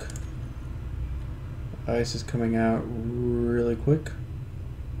look. The ice is coming out really quick.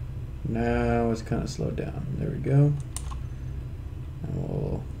 Now it's kind of slowed down. There we go. And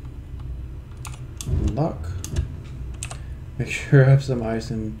we'll unlock. Make sure I have some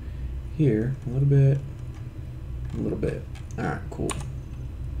ice in here. A little bit. A little bit. Alright, cool.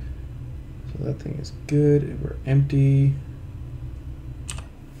 So that thing is good. We're empty.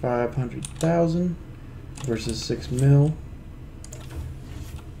 500,000 versus 6 mil.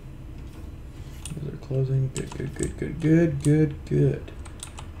 Those are closing. Good, good, good, good, good, good, good.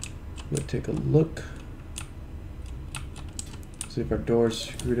 We'll take a look. See if our door's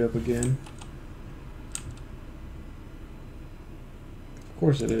screwed up again. Of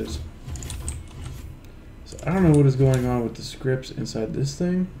course it is. So I don't know what is going on with the scripts inside this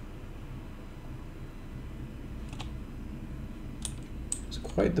thing. It's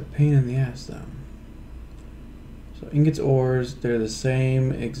quite the pain in the ass though. So ingots, ores, they're the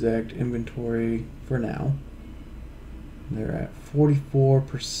same exact inventory for now. They're at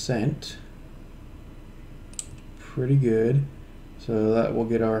 44%. Pretty good. So that will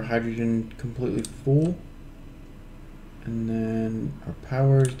get our hydrogen completely full. And then our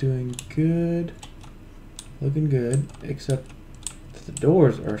power is doing good. Looking good. Except that the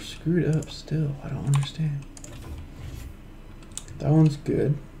doors are screwed up still. I don't understand. That one's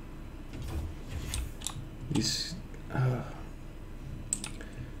good. These the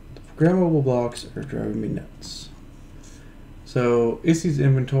programmable blocks are driving me nuts. So Issy's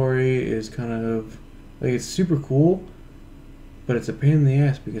inventory is kind of like, it's super cool, but it's a pain in the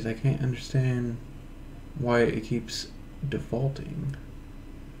ass because I can't understand why it keeps defaulting.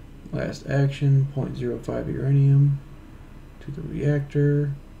 Last action, 0.05 uranium to the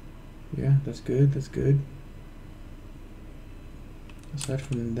reactor. Yeah, that's good, that's good. Aside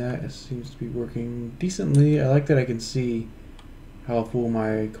from that, it seems to be working decently. I like that I can see how full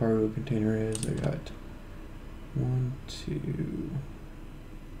my cargo container is. I got 1, 2,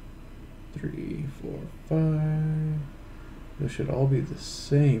 3, 4, 5. Those should all be the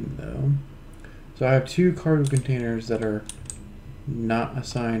same though. So I have 2 cargo containers that are not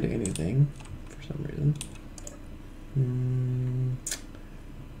assigned to anything for some reason.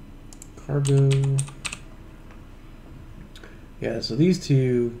 Cargo. Yeah, so these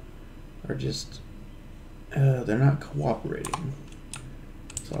 2 are just, they're not cooperating.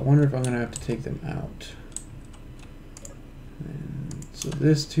 So I wonder if I'm going to have to take them out. And so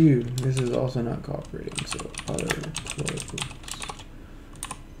this too, this is also not cooperating. So other close.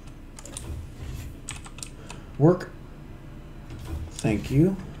 Work. Thank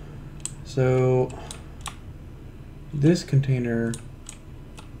you. So this container,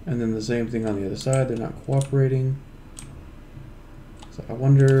 and then the same thing on the other side, they're not cooperating. So I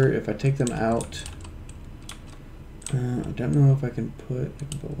wonder if I take them out. I don't know if I can put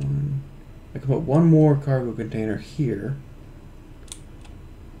one more cargo container here.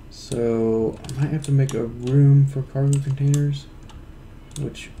 So I might have to make a room for cargo containers,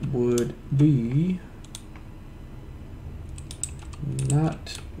 which would be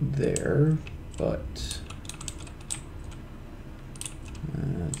not there, but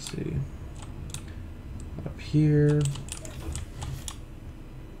let's see, up here.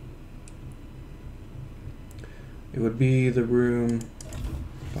 It would be the room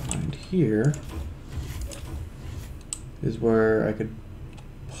behind here is where I could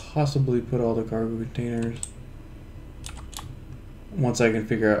possibly put all the cargo containers once I can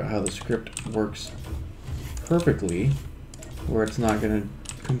figure out how the script works perfectly, where it's not going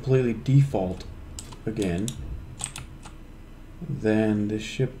to completely default again. Then the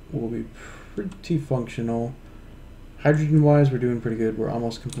ship will be pretty functional. Hydrogen wise, we're doing pretty good. We're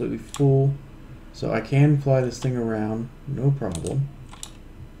almost completely full. So I can fly this thing around, no problem.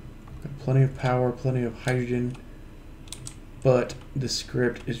 Got plenty of power, plenty of hydrogen, but the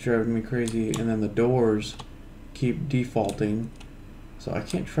script is driving me crazy, and then the doors keep defaulting, so I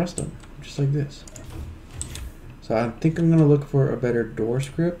can't trust them, just like this. So I think I'm gonna look for a better door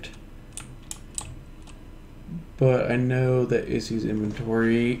script, but I know that Issy's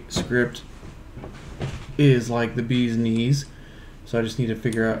inventory script is like the bee's knees, so I just need to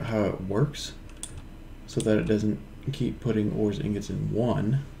figure out how it works, so that it doesn't keep putting ores ingots in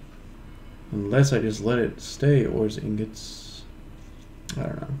one. Unless I just let it stay ores ingots. I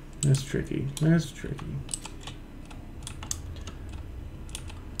don't know. That's tricky. That's tricky.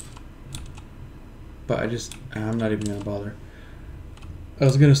 But I'm not even gonna bother. I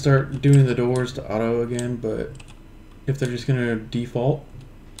was gonna start doing the doors to auto again, but if they're just gonna default,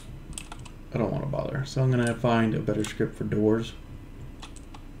 I don't want to bother. So I'm gonna find a better script for doors.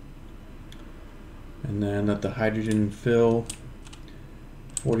 And then let the hydrogen fill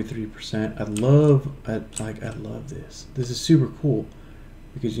 43%. I love this. This is super cool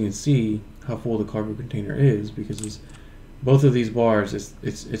because you can see how full the cargo container is, because both of these bars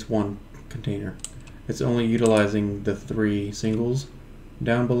it's one container. It's only utilizing the 3 singles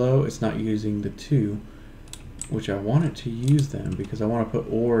down below. It's not using the 2, which I want it to use them because I want to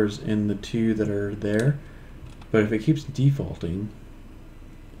put ores in the 2 that are there. But if it keeps defaulting,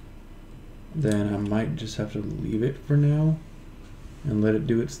 then I might just have to leave it for now and let it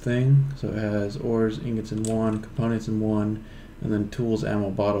do its thing. So it has ores, ingots in 1, components in 1, and then tools,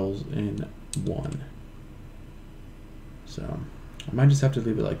 ammo, bottles in 1. So I might just have to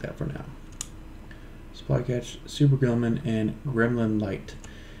leave it like that for now. Supply Catch, Super Gremlin, and Gremlin Light.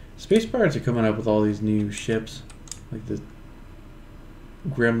 Space Pirates are coming up with all these new ships, like the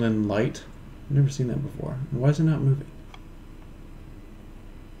Gremlin Light. I've never seen that before. Why is it not moving?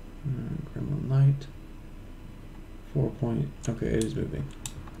 Gremlin Light. 4 point. Okay, it is moving.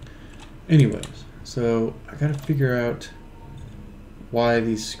 Anyways, so I gotta figure out why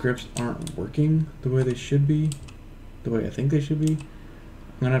these scripts aren't working the way they should be, the way I think they should be.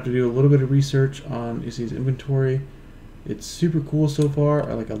 I'm gonna have to do a little bit of research on Issy's inventory. It's super cool so far.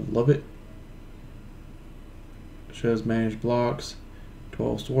 I love it. It shows managed blocks,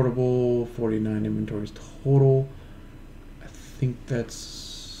 12 sortable, 49 inventories total. I think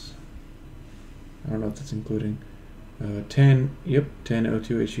that's, I don't know if that's including 10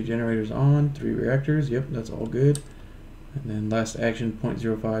 O2 HU generators on, 3 reactors, yep, that's all good. And then last action,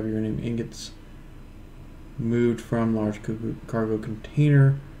 0.05 uranium ingots moved from large cargo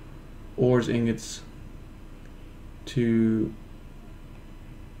container, ores ingots to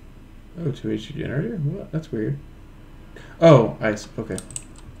O2 HU generator? What? That's weird. Oh, ice, okay.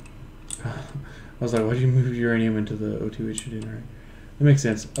 I was like, why did you move uranium into the O2 HU generator? That makes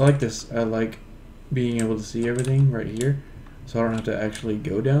sense. I like this. I like being able to see everything right here, so I don't have to actually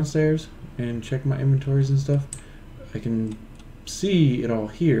go downstairs and check my inventories and stuff. I can see it all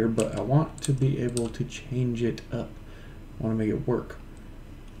here, but I want to be able to change it up. I want to make it work.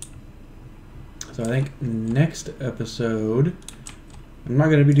 So So I think next episode, I'm not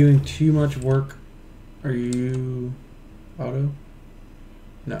going to be doing too much work. Are you auto?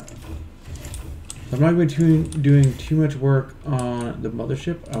 No. I'm not going to be doing too much work on the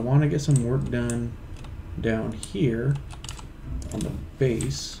mothership. I want to get some work done down here on the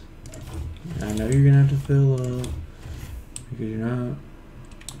base. And I know you're going to have to fill up because you're not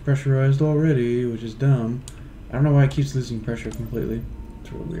pressurized already, which is dumb. I don't know why it keeps losing pressure completely.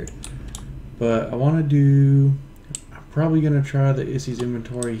 It's real weird. But I want to do... I'm probably going to try the ISSI's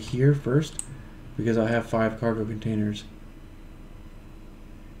inventory here first because I have 5 cargo containers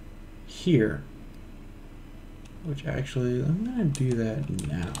here. Which actually, I'm going to do that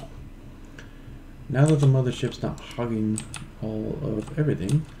now. Now that the mothership's not hogging all of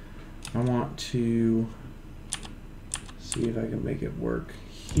everything, I want to see if I can make it work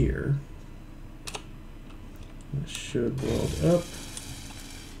here. It should weld up.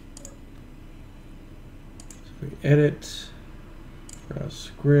 So we edit, browse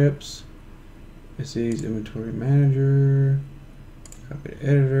scripts, ISSI's inventory manager, copy to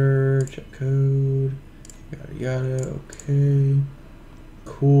editor, check code, yada yada, okay,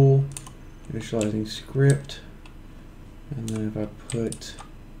 cool. Initializing script, and then if I put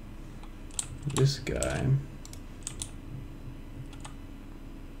this guy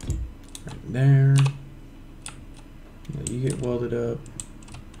right there, let you get welded up.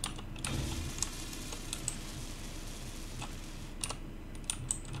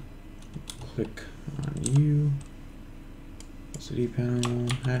 Click on you. LCD panel,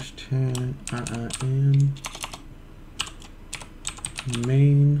 hashtag IIM,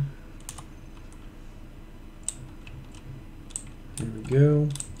 main. There we go.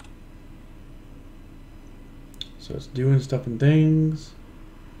 So it's doing stuff and things.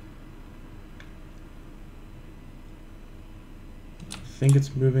 I think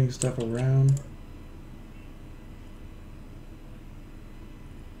it's moving stuff around.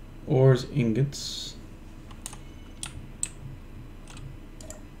 Ores, ingots.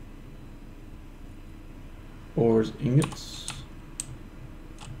 Ores, ingots.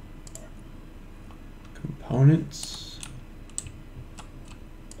 Components.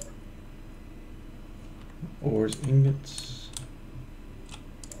 Ores, ingots.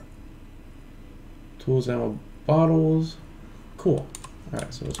 Tools, ammo, bottles. Cool.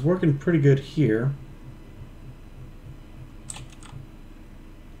 Alright, so it's working pretty good here.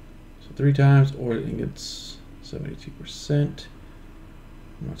 So 3 times ores, ingots, 72%.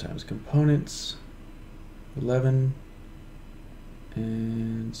 More times components, 11.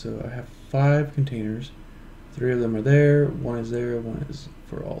 And so I have 5 containers. 3 of them are there, 1 is there, 1 is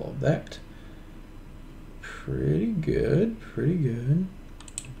for all of that. Pretty good, pretty good.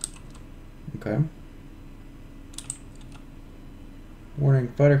 Okay. Warning,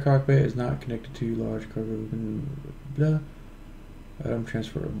 fighter cockpit is not connected to large cargo. Blah. Item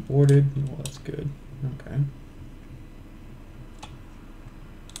transfer aborted. Well, that's good. Okay.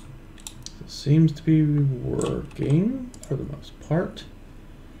 So it seems to be working for the most part.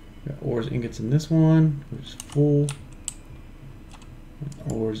 Got ores, ingots in this one, which is full.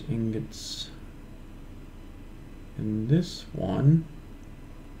 Ores, ingots in this one.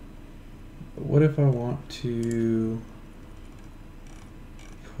 But what if I want to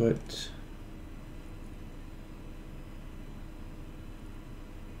put,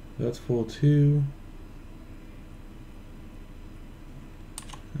 that's full too.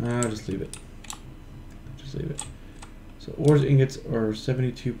 I'll just leave it. Just leave it. So ores, ingots are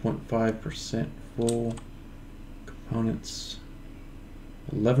 72.5% full. Components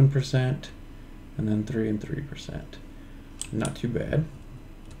 11%. And then 3 and 3%. Not too bad.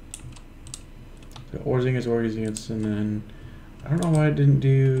 So ores, ingots, and then I don't know why I didn't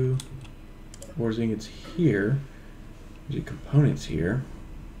do ores, ingots here. I did components here.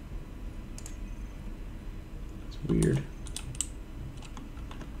 It's weird.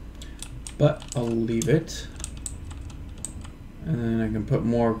 But I'll leave it. And then I can put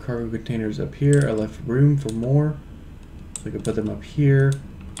more cargo containers up here. I left room for more. So I can put them up here.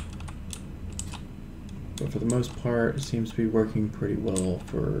 But for the most part, it seems to be working pretty well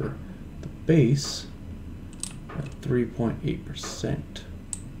for the base at 3.8%.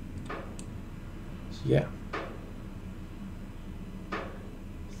 So yeah.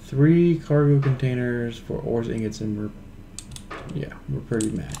 3 cargo containers for ores, ingots, and we're pretty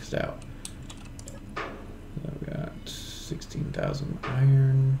maxed out. So we got 16,000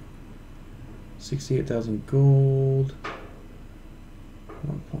 iron, 68,000 gold,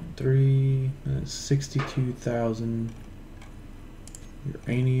 1.3, and 62,000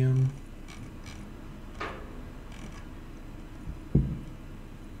 uranium.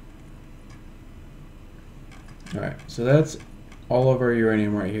 So that's all of our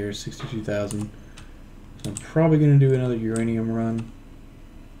uranium right here, 62,000. So I'm probably going to do another uranium run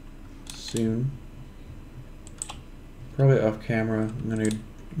soon. Probably off camera. I'm going to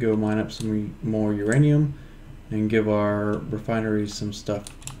go mine up some more uranium and give our refinery some stuff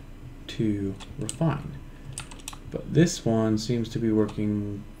to refine. But this one seems to be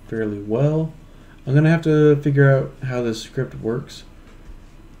working fairly well. I'm going to have to figure out how this script works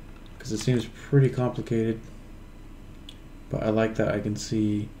because it seems pretty complicated. But I like that I can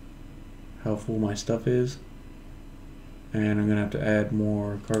see how full my stuff is. And I'm going to have to add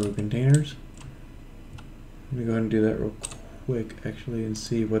more cargo containers. I'm going to go ahead and do that real quick actually and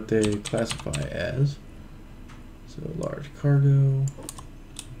see what they classify as. So large cargo,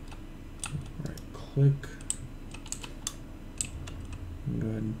 right click, and go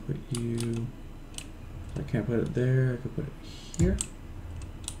ahead and put you, I can't put it there, I could put it here,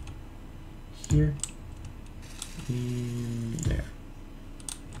 here, and there.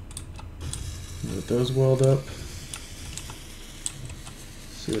 Let those weld up,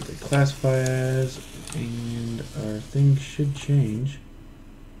 see what they classify as, and our thing should change.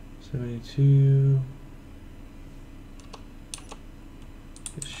 72.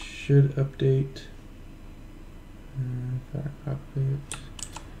 It should update. Fire cockpit.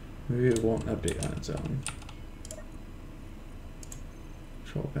 Maybe it won't update on its own.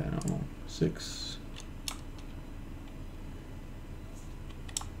 Control panel 6.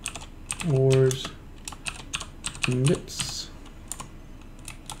 Ores. Ingots.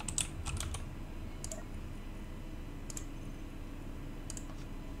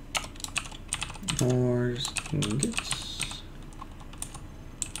 Ores. Ingots.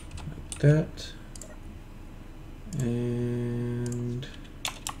 Like that. And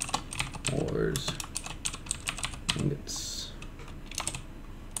ores. Ingots.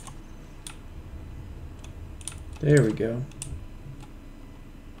 There we go.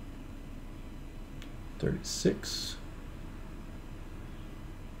 36.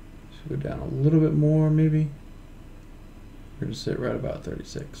 Should go down a little bit more, maybe. We're gonna sit right about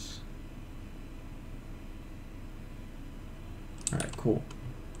 36. Alright, cool.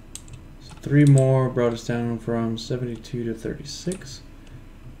 So 3 more brought us down from 72 to 36.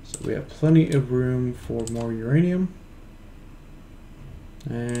 So we have plenty of room for more uranium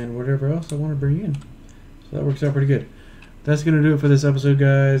and whatever else I want to bring in. So that works out pretty good. That's going to do it for this episode,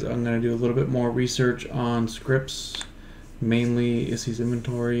 guys. I'm going to do a little bit more research on scripts, mainly ISI's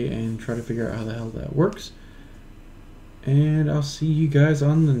inventory, and try to figure out how the hell that works. And I'll see you guys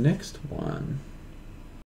on the next one.